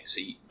opening thing,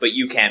 but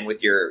you can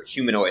with your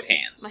humanoid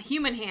hands. My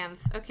human hands.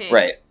 Okay.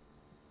 Right.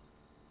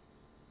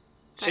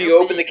 So you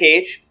open the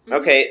cage. Mm-hmm.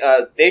 Okay.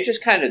 They're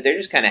just kind of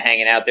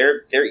hanging out.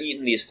 They're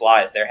eating these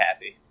flies. They're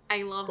happy.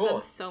 I love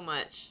them so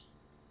much.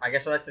 I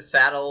guess I'd like to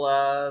saddle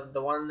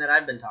the one that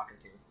I've been talking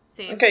to.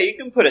 Same. Okay, you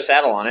can put a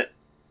saddle on it.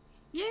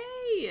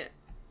 Yay!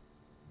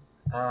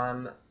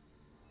 Tyler,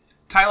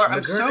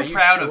 I'm so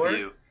proud of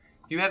you.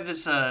 You have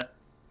this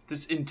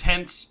this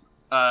intense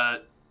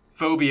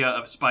phobia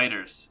of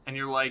spiders, and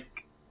you're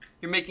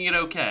making it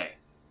okay.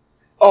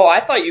 Oh,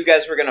 I thought you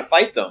guys were going to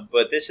fight them,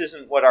 but this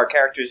isn't what our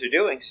characters are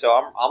doing, so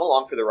I'm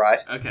along for the ride.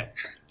 Okay.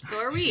 So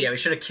are we. Yeah, we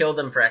should have killed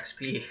them for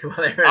XP while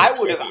they were I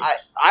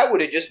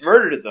would have just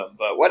murdered them,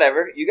 but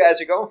whatever. You guys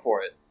are going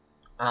for it.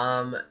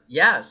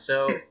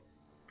 So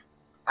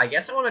I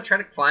guess I want to try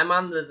to climb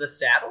on the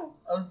saddle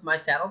of my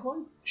saddled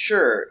one.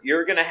 Sure.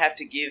 You're going to have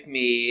to give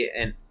me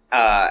an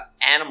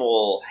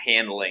animal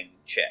handling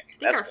check. I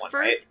think our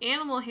first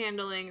animal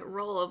handling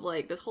roll of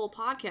this whole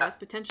podcast,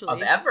 potentially.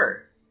 Of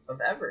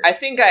ever. I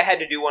think I had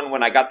to do one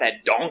when I got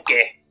that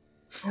donkey.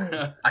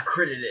 I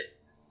critted it.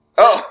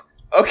 Oh,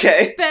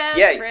 okay.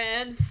 Best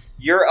friends.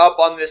 You're up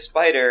on this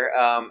spider,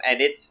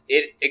 and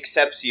it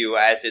accepts you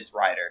as its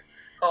rider.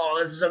 Oh,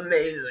 this is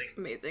amazing.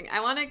 Amazing. I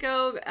want to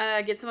go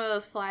get some of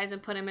those flies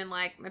and put them in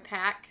my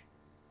pack.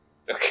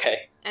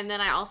 Okay. And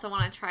then I also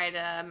want to try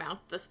to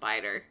mount the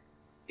spider.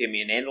 Give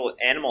me an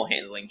animal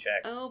handling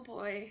check. Oh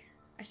boy.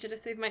 I should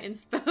have saved my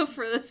inspo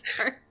for this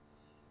part.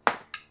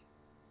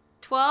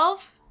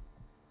 12?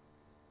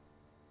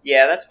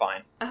 Yeah, that's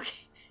fine.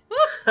 Okay.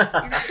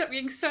 You're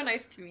being so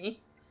nice to me.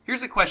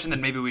 Here's a question that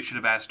maybe we should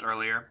have asked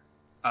earlier.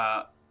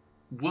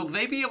 Will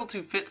they be able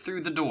to fit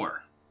through the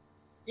door?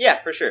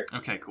 Yeah, for sure.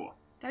 Okay, cool.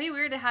 That'd be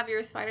weird to have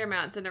your spider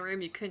mounts in a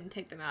room you couldn't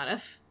take them out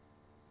of.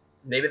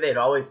 Maybe they'd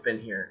always been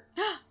here.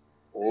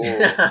 Ooh.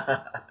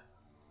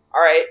 All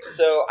right,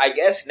 so I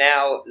guess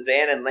now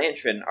Zan and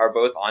Lantern are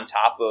both on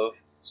top of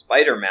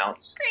spider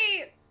mounts.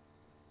 Great.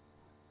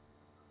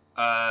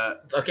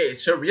 Okay,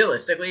 so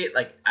realistically,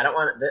 like, I don't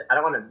want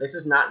to. This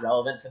is not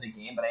relevant for the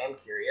game, but I am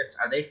curious.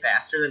 Are they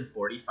faster than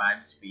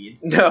 45 speed?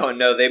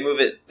 No, they move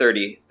at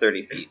 30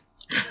 feet.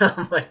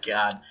 Oh my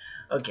god.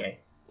 Okay.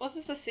 Well, this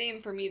is the same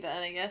for me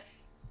then, I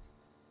guess.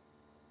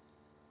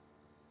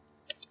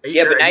 Are you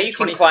Yeah, sure? but now Are you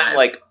can 25? climb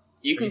like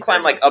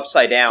Are you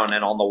upside down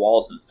and on the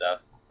walls and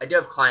stuff. I do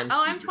have climb speed.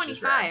 Oh, I'm which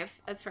is rad.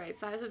 25. That's right.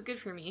 So this is good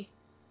for me.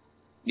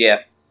 Yeah.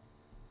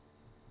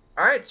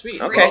 All right,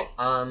 sweet. Okay.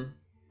 Well,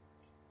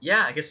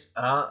 yeah, I guess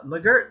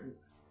McGirt,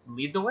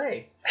 lead the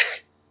way.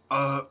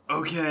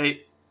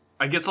 Okay.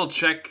 I guess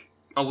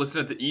I'll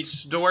listen at the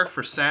east door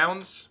for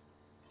sounds.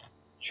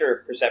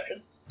 Sure,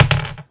 perception.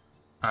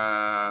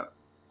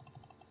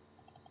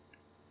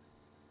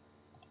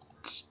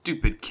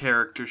 Stupid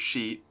character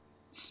sheet.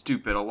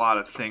 Stupid, a lot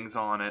of things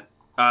on it.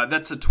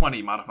 That's a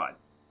 20 modified.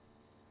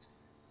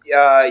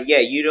 Yeah,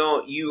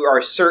 you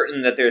are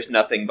certain that there's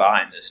nothing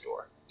behind this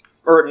door.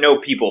 Or no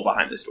people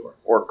behind this door.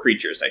 Or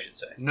creatures, I should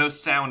say. No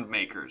sound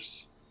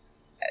makers.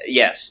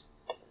 Yes.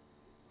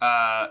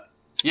 Yeah,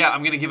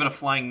 I'm gonna give it a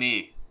flying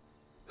knee.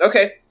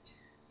 Okay.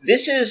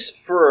 This is,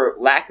 for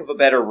lack of a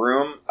better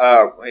room,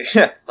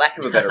 lack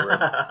of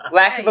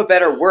a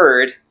better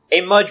word, a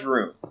mud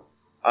room.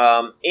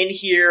 In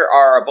here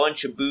are a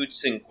bunch of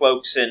boots and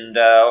cloaks and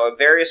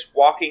various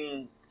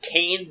walking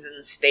canes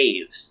and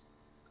staves.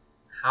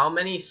 How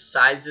many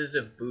sizes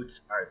of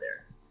boots are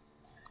there?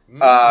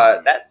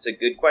 That's a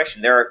good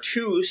question. There are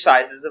 2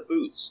 sizes of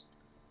boots.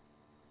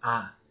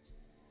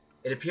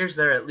 It appears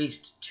there are at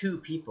least 2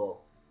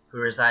 people who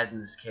reside in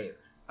this cave.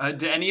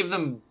 Do any of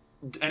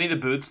the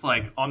boots,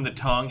 like, on the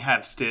tongue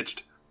have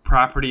stitched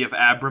property of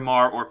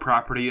Abramar or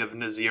property of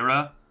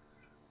Nazira?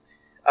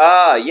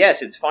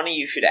 Yes, it's funny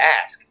you should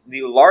ask.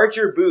 The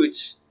larger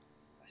boots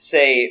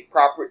say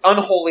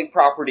unholy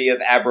property of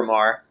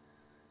Abramar,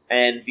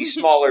 and the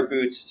smaller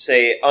boots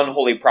say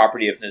unholy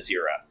property of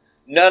Nazira.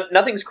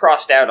 Nothing's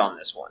crossed out on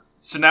this one.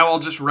 So now I'll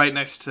just write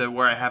next to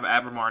where I have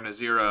Abramar and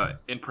Nazira,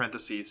 in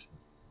parentheses,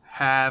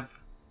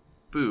 have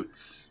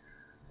boots.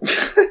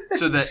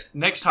 So that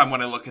next time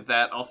when I look at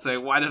that, I'll say,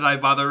 why did I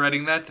bother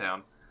writing that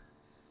down?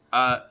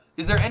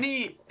 Is there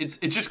any... It's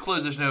just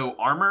closed, there's no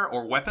armor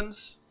or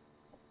weapons?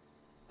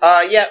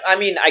 Yeah, I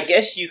mean, I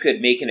guess you could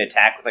make an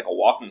attack with, like, a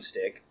walking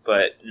stick,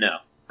 but no.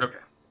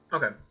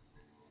 Okay.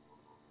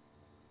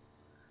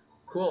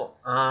 Cool.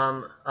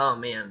 Oh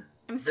man.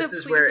 I'm so This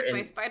is pleased where with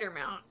my spider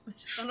mount. I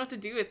just don't know what to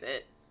do with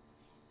it.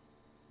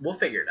 We'll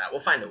figure it out.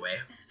 We'll find a way.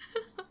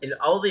 In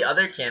all the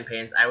other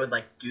campaigns, I would,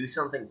 like, do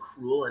something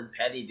cruel and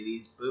petty to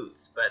these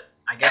boots, but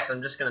I guess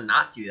I'm just gonna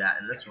not do that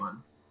in this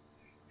one.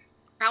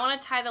 I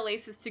want to tie the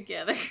laces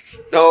together.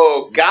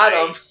 Oh, got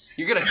him. Nice.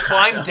 You're gonna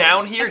climb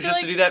down here I feel just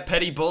to like- do that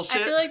petty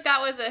bullshit? I feel like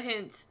that was a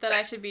hint that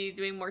I should be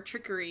doing more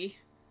trickery.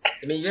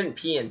 I mean, you didn't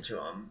pee into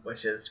them,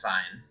 which is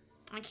fine.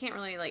 I can't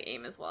really, like,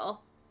 aim as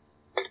well.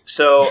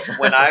 So,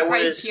 when I I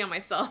probably just was... pee on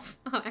myself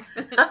on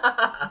accident.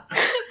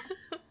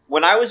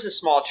 When I was a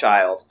small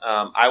child,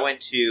 I went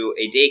to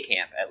a day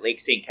camp at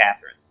Lake St.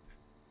 Catherine.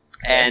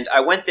 And I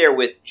went there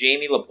with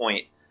Jamie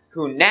Lapointe,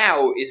 who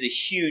now is a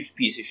huge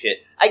piece of shit.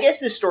 I guess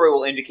this story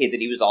will indicate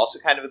that he was also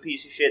kind of a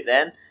piece of shit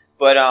then,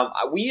 but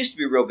we used to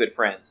be real good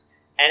friends.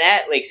 And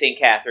at Lake St.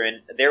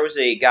 Catherine, there was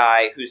a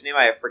guy whose name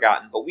I have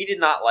forgotten, but we did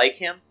not like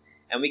him,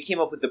 and we came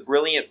up with the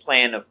brilliant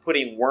plan of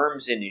putting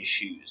worms in his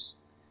shoes.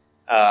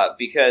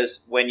 Because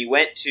when you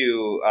went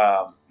to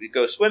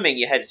go swimming,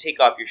 you had to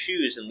take off your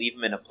shoes and leave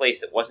them in a place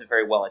that wasn't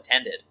very well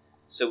attended.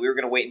 So we were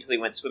going to wait until he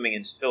went swimming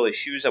and fill his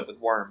shoes up with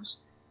worms.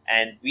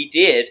 And we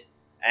did,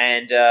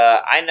 and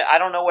I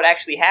don't know what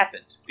actually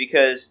happened,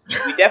 because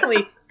we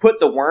definitely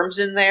put the worms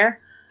in there,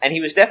 and he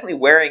was definitely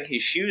wearing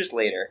his shoes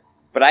later,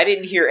 but I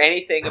didn't hear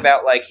anything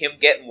about, like, him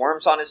getting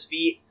worms on his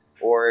feet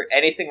or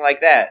anything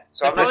like that.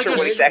 So I'm not sure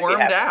what exactly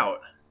happened.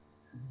 Out.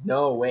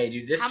 No way,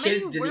 dude. This How many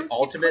kid did worms the did you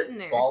ultimate put in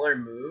there?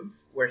 baller move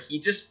where he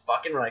just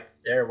fucking like,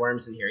 there are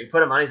worms in here. He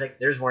put them on, he's like,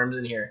 there's worms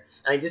in here.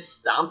 And he just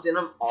stomped in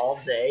them all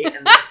day and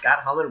then just got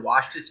home and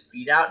washed his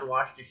feet out and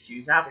washed his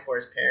shoes out before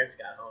his parents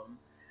got home.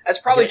 That's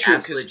probably Like true. an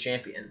absolute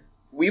champion.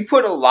 We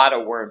put a lot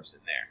of worms in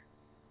there.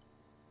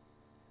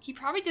 He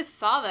probably just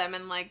saw them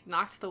and, like,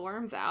 knocked the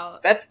worms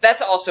out.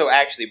 That's also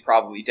actually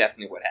probably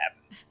definitely what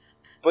happened.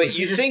 But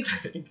You you'd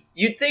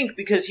just- think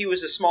because he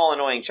was a small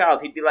annoying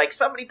child, he'd be like,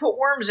 somebody put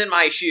worms in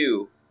my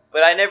shoe.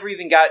 But I never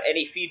even got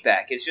any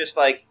feedback. It's just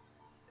like,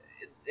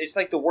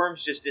 the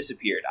worms just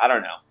disappeared. I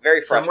don't know. Very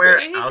Somewhere-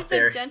 frustrating. Maybe he's out just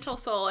there. a gentle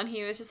soul and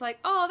he was just like,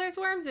 oh, there's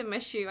worms in my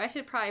shoe. I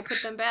should probably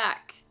put them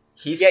back.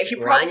 He's Yeah, he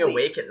lying probably-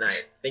 awake at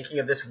night thinking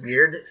of this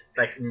weird,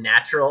 like,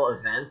 natural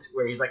event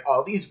where he's like,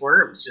 all these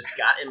worms just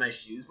got in my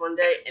shoes one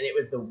day, and it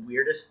was the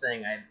weirdest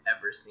thing I've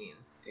ever seen.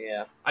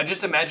 Yeah. I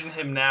just imagine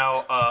him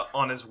now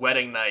on his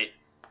wedding night,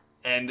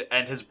 and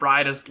his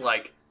bride is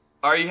like,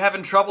 "Are you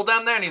having trouble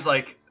down there?" And he's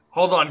like,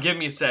 "Hold on, give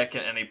me a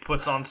second." And he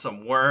puts on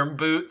some worm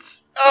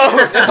boots.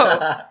 Oh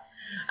no!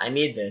 I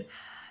need this.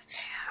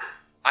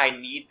 I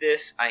need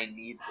this.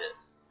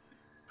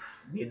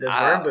 Need those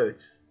worm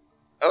boots.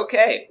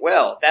 Okay,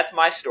 well, that's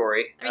my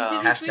story. I mean, do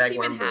these Hashtag boots even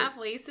worm have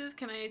boots. laces?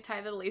 Can I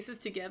tie the laces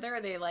together? Are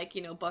they like,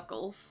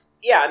 buckles?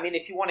 Yeah, I mean,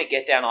 if you want to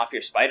get down off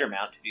your spider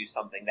mount to do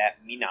something that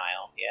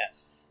menial, yes.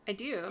 I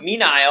do.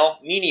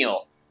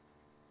 Menial.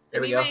 There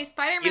I we mean, go. my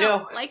spider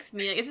mount likes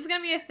me. Like, is this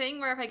gonna be a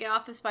thing where if I get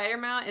off the spider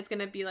mount, it's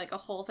gonna be like a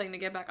whole thing to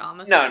get back on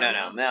the spider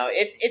mount? No.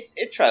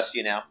 It trusts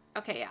you now.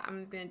 Okay, yeah,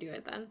 I'm gonna do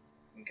it then.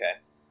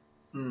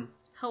 Okay.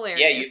 Hilarious.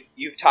 Yeah,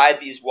 you've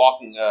tied these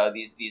walking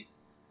these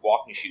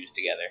walking shoes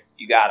together.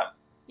 You got them.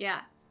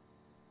 Yeah.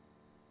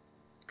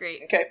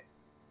 Great. Okay.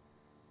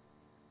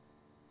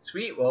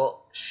 Sweet.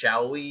 Well,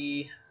 shall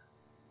we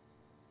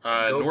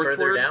go Northward.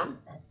 further down?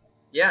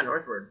 Yeah,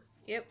 northward.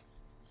 Yep.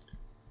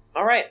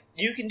 All right.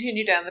 You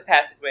continue down the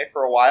passageway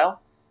for a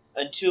while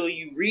until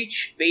you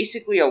reach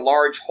basically a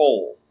large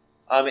hole.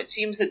 It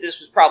seems that this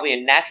was probably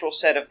a natural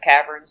set of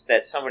caverns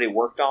that somebody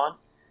worked on.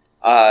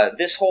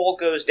 This hole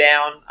goes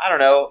down, I don't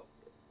know,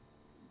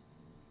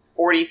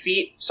 40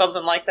 feet,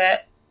 something like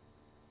that.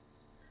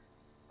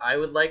 I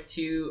would like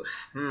to.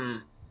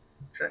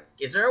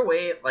 Is there a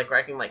way where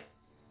I can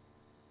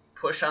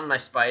push on my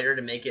spider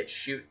to make it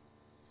shoot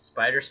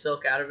spider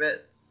silk out of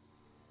it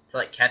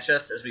to catch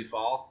us as we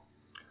fall?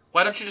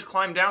 Why don't you just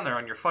climb down there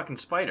on your fucking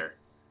spider?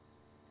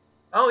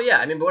 Oh yeah,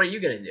 I mean, but what are you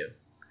gonna do?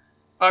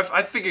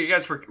 I figured you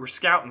guys were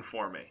scouting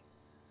for me.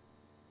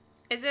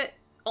 Is it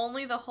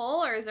only the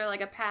hole, or is there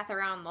a path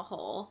around the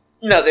hole?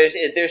 No,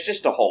 there's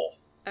just a hole.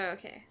 Oh,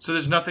 okay. So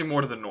there's nothing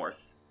more to the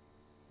north.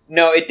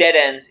 No, it dead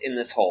ends in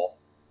this hole.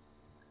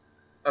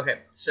 Okay,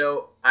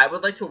 so I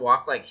would like to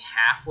walk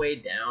halfway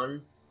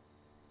down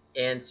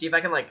and see if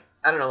I can I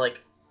don't know,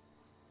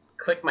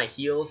 click my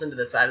heels into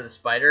the side of the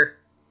spider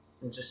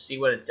and just see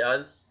what it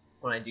does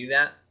when I do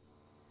that.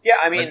 Yeah,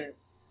 I mean,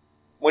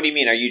 what do you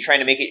mean? Are you trying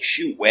to make it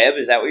shoot web?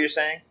 Is that what you're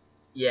saying?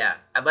 Yeah,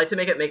 I'd like to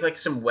make it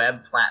some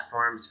web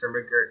platforms for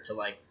McGirt to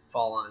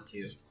fall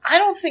onto. I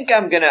don't think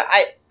I'm gonna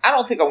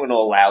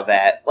allow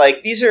that.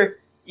 These are,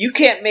 you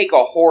can't make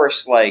a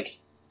horse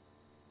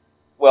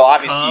well,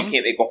 obviously you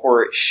can't make a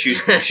horse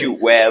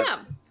shoot web.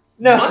 Damn.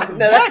 No, What?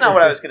 that's not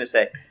what I was gonna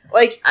say.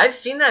 I've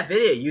seen that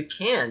video. You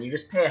can. You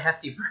just pay a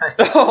hefty price.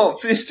 Oh,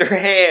 Mr.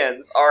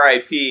 Hands,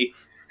 R.I.P.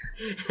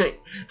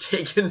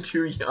 Taken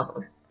too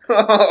young.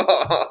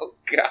 Oh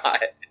God.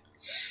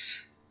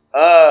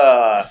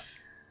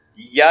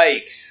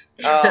 Yikes.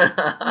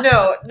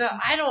 No,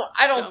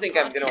 I don't think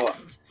I'm gonna.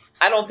 Podcast.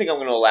 I don't think I'm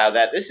gonna allow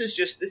that. This is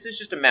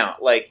just a mount.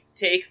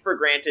 Take for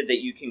granted that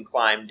you can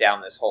climb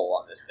down this hole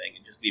on this thing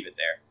and just leave it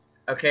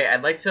there. Okay,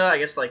 I'd like to. I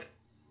guess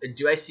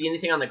do I see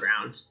anything on the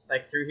ground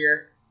through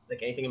here?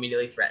 Anything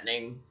immediately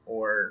threatening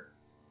or?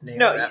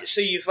 No,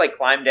 so you've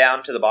climbed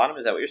down to the bottom.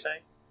 Is that what you're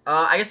saying?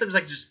 I guess I was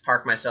just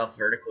park myself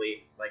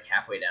vertically,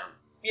 halfway down.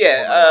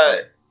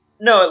 Yeah.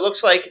 No, it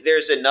looks like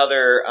there's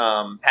another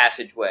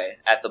passageway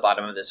at the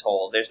bottom of this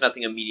hole. There's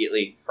nothing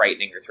immediately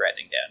frightening or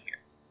threatening down here.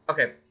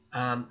 Okay.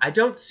 I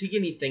don't see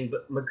anything,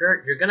 but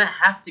McGirt, you're gonna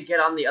have to get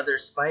on the other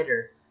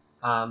spider.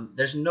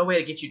 There's no way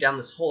to get you down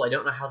this hole. I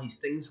don't know how these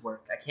things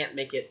work. I can't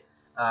make it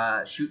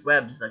shoot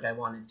webs like I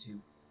wanted to.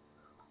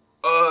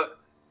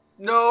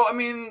 No, I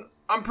mean,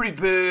 I'm pretty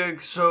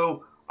big,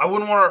 so I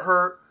wouldn't want to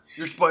hurt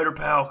your spider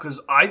pal, because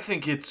I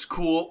think it's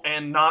cool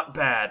and not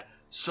bad.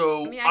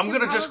 So I'm going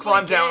to just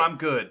climb down, I'm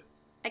good.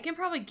 I can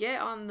probably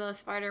get on the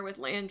spider with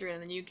Landrin,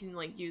 and then you can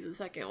use the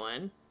second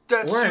one.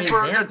 That's Or,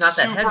 super, Zan's that's not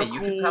that super heavy. cool. You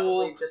could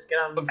probably just get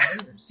on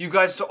fingers. You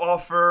guys to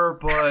offer,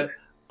 but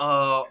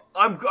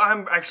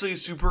I'm actually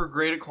super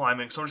great at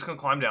climbing, so I'm just going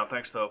to climb down.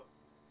 Thanks, though.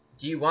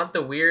 Do you want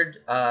the weird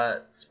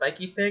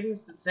spiky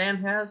things that Zan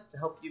has to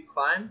help you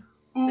climb?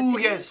 Ooh,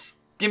 The yes.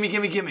 Gimme.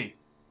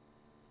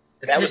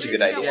 That was a You good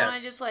don't idea. want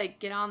to just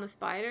get on the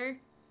spider?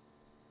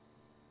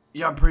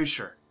 Yeah, I'm pretty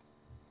sure.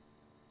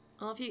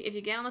 Well, if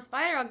you get on the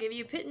spider, I'll give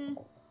you a pitten.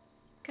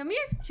 Come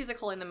here. She's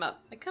holding them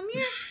up. Come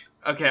here.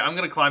 Okay, I'm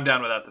going to climb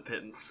down without the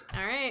pittance.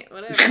 All right,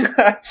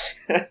 whatever.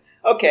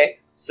 Okay,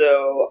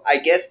 so I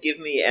guess give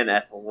me an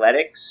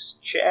athletics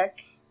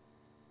check.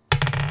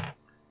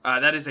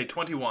 That is a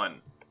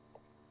 21.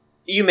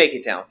 You make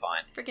it down fine.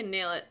 Freaking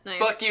nail it. Nice.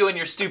 Fuck you and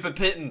your stupid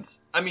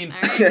pittance. I mean,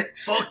 All right.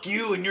 fuck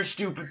you and your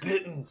stupid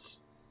pittance.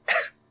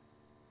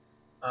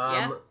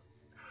 Yeah.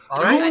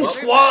 All Goon right. Goon Well,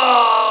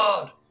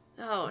 Squad!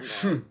 Oh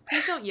no!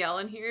 Please don't yell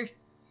in here.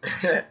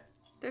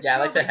 There's yeah, I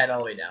like to probably- head all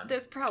the way down.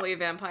 There's probably a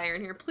vampire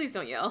in here. Please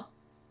don't yell.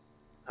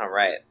 All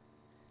right.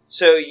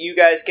 So you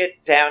guys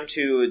get down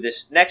to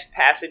this next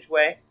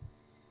passageway,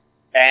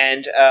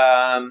 and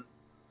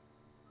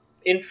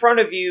in front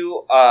of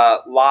you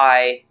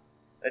lie,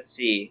 let's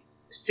see,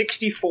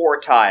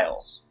 64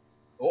 tiles.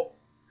 Oh,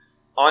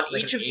 On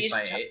like each an of these,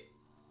 8x8.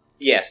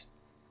 yes.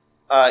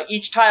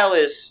 Each tile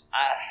is,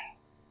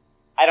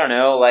 I don't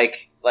know,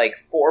 like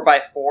 4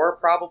 by 4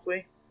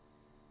 probably.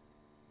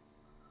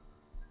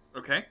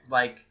 Okay.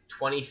 Like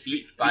 20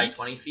 feet by Feet?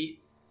 20 feet?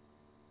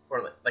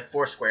 Or like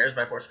 4 squares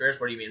by 4 squares?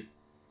 What do you mean?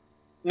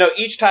 No,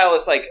 each tile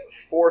is like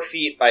 4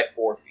 feet by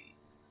 4 feet.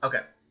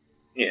 Okay.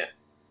 Yeah.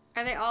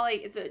 Are they all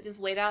like? Is it just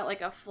laid out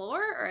like a floor,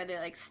 or are they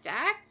like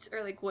stacked,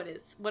 or like what do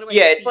I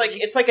Yeah, see?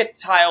 it's like a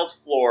tiled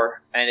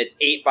floor, and it's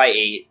 8 by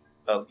 8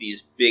 of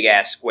these big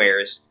ass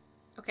squares.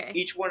 Okay.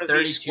 Each one of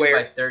 32 these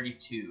squares. by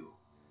 32.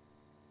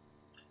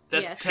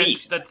 Yes.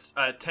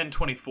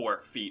 1024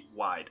 feet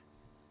wide.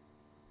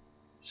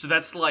 So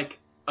that's like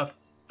a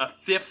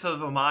fifth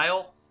of a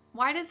mile.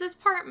 Why does this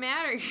part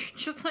matter? You're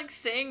just like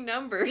saying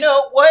numbers.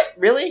 No, what?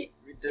 Really?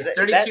 It's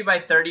 32 by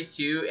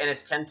 32, and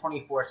it's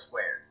 1024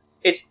 squared.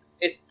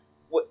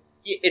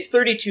 It's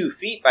 32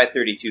 feet by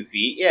 32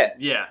 feet. Yeah.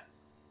 Yeah.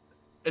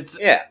 It's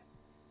Yeah.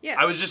 Yeah.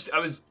 I was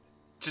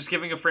just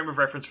giving a frame of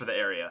reference for the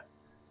area.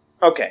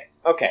 Okay.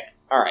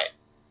 All right.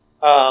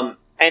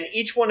 And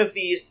each one of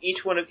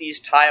these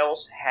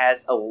tiles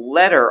has a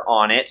letter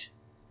on it,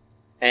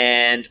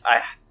 and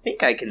I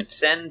think I can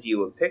send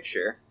you a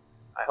picture.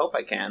 I hope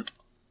I can.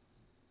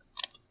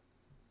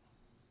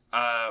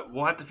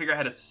 We'll have to figure out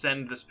how to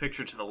send this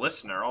picture to the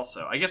listener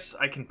also. I guess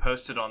I can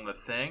post it on the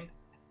thing.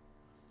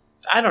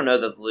 I don't know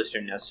that the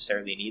listener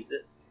necessarily needs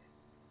it.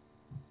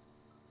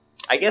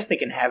 I guess they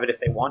can have it if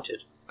they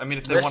wanted. I mean,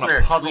 if they want to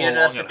Listener, puzzle tweet at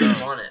us along if at you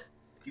home. want it.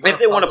 If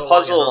they want to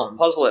along at home,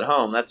 puzzle at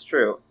home, that's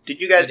true. Did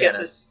you guys tweet at get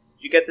this? us.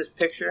 Did you get this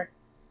picture?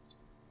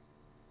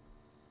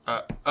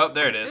 Oh,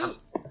 there it is.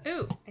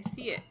 Ooh, I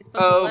see it. It's a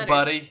bunch of Oh, letters.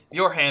 buddy,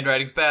 your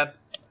handwriting's bad.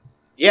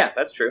 Yeah,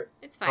 that's true.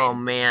 It's fine. Oh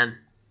man,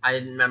 I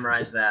didn't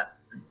memorize that.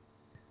 I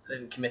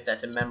didn't commit that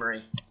to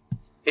memory.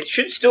 It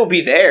should still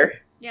be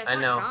there. Yeah, it's I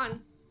not know.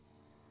 gone.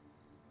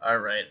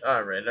 Alright.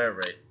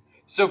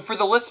 So for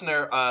the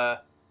listener,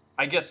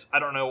 I guess I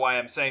don't know why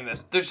I'm saying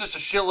this. There's just a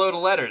shitload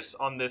of letters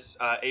on this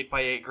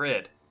 8x8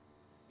 grid.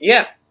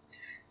 Yeah.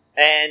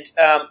 And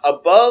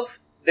above,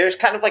 there's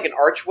kind of like an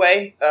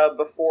archway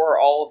before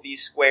all of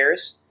these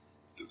squares.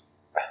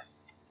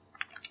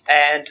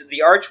 And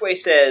the archway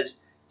says,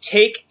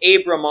 "Take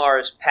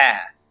Abramar's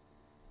path."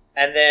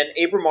 And then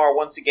Abramar,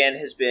 once again,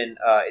 has been,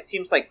 it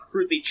seems like,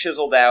 crudely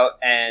chiseled out,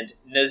 and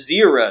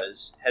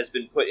Nazira's has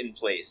been put in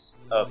place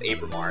of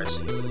Abramar's.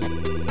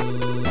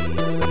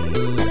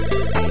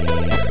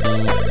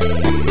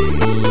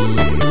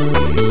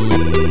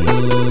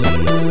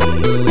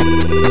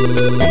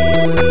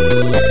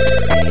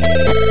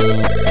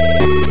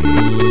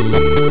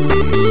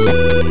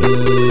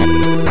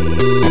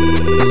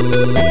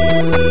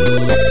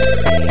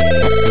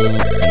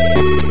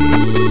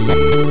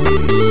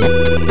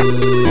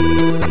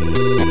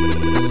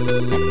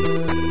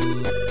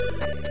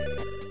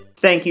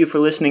 Thank you for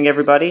listening,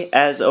 everybody.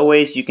 As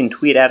always, you can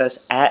tweet at us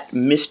at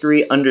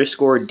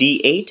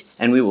mystery_D8,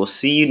 and we will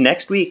see you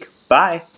next week. Bye.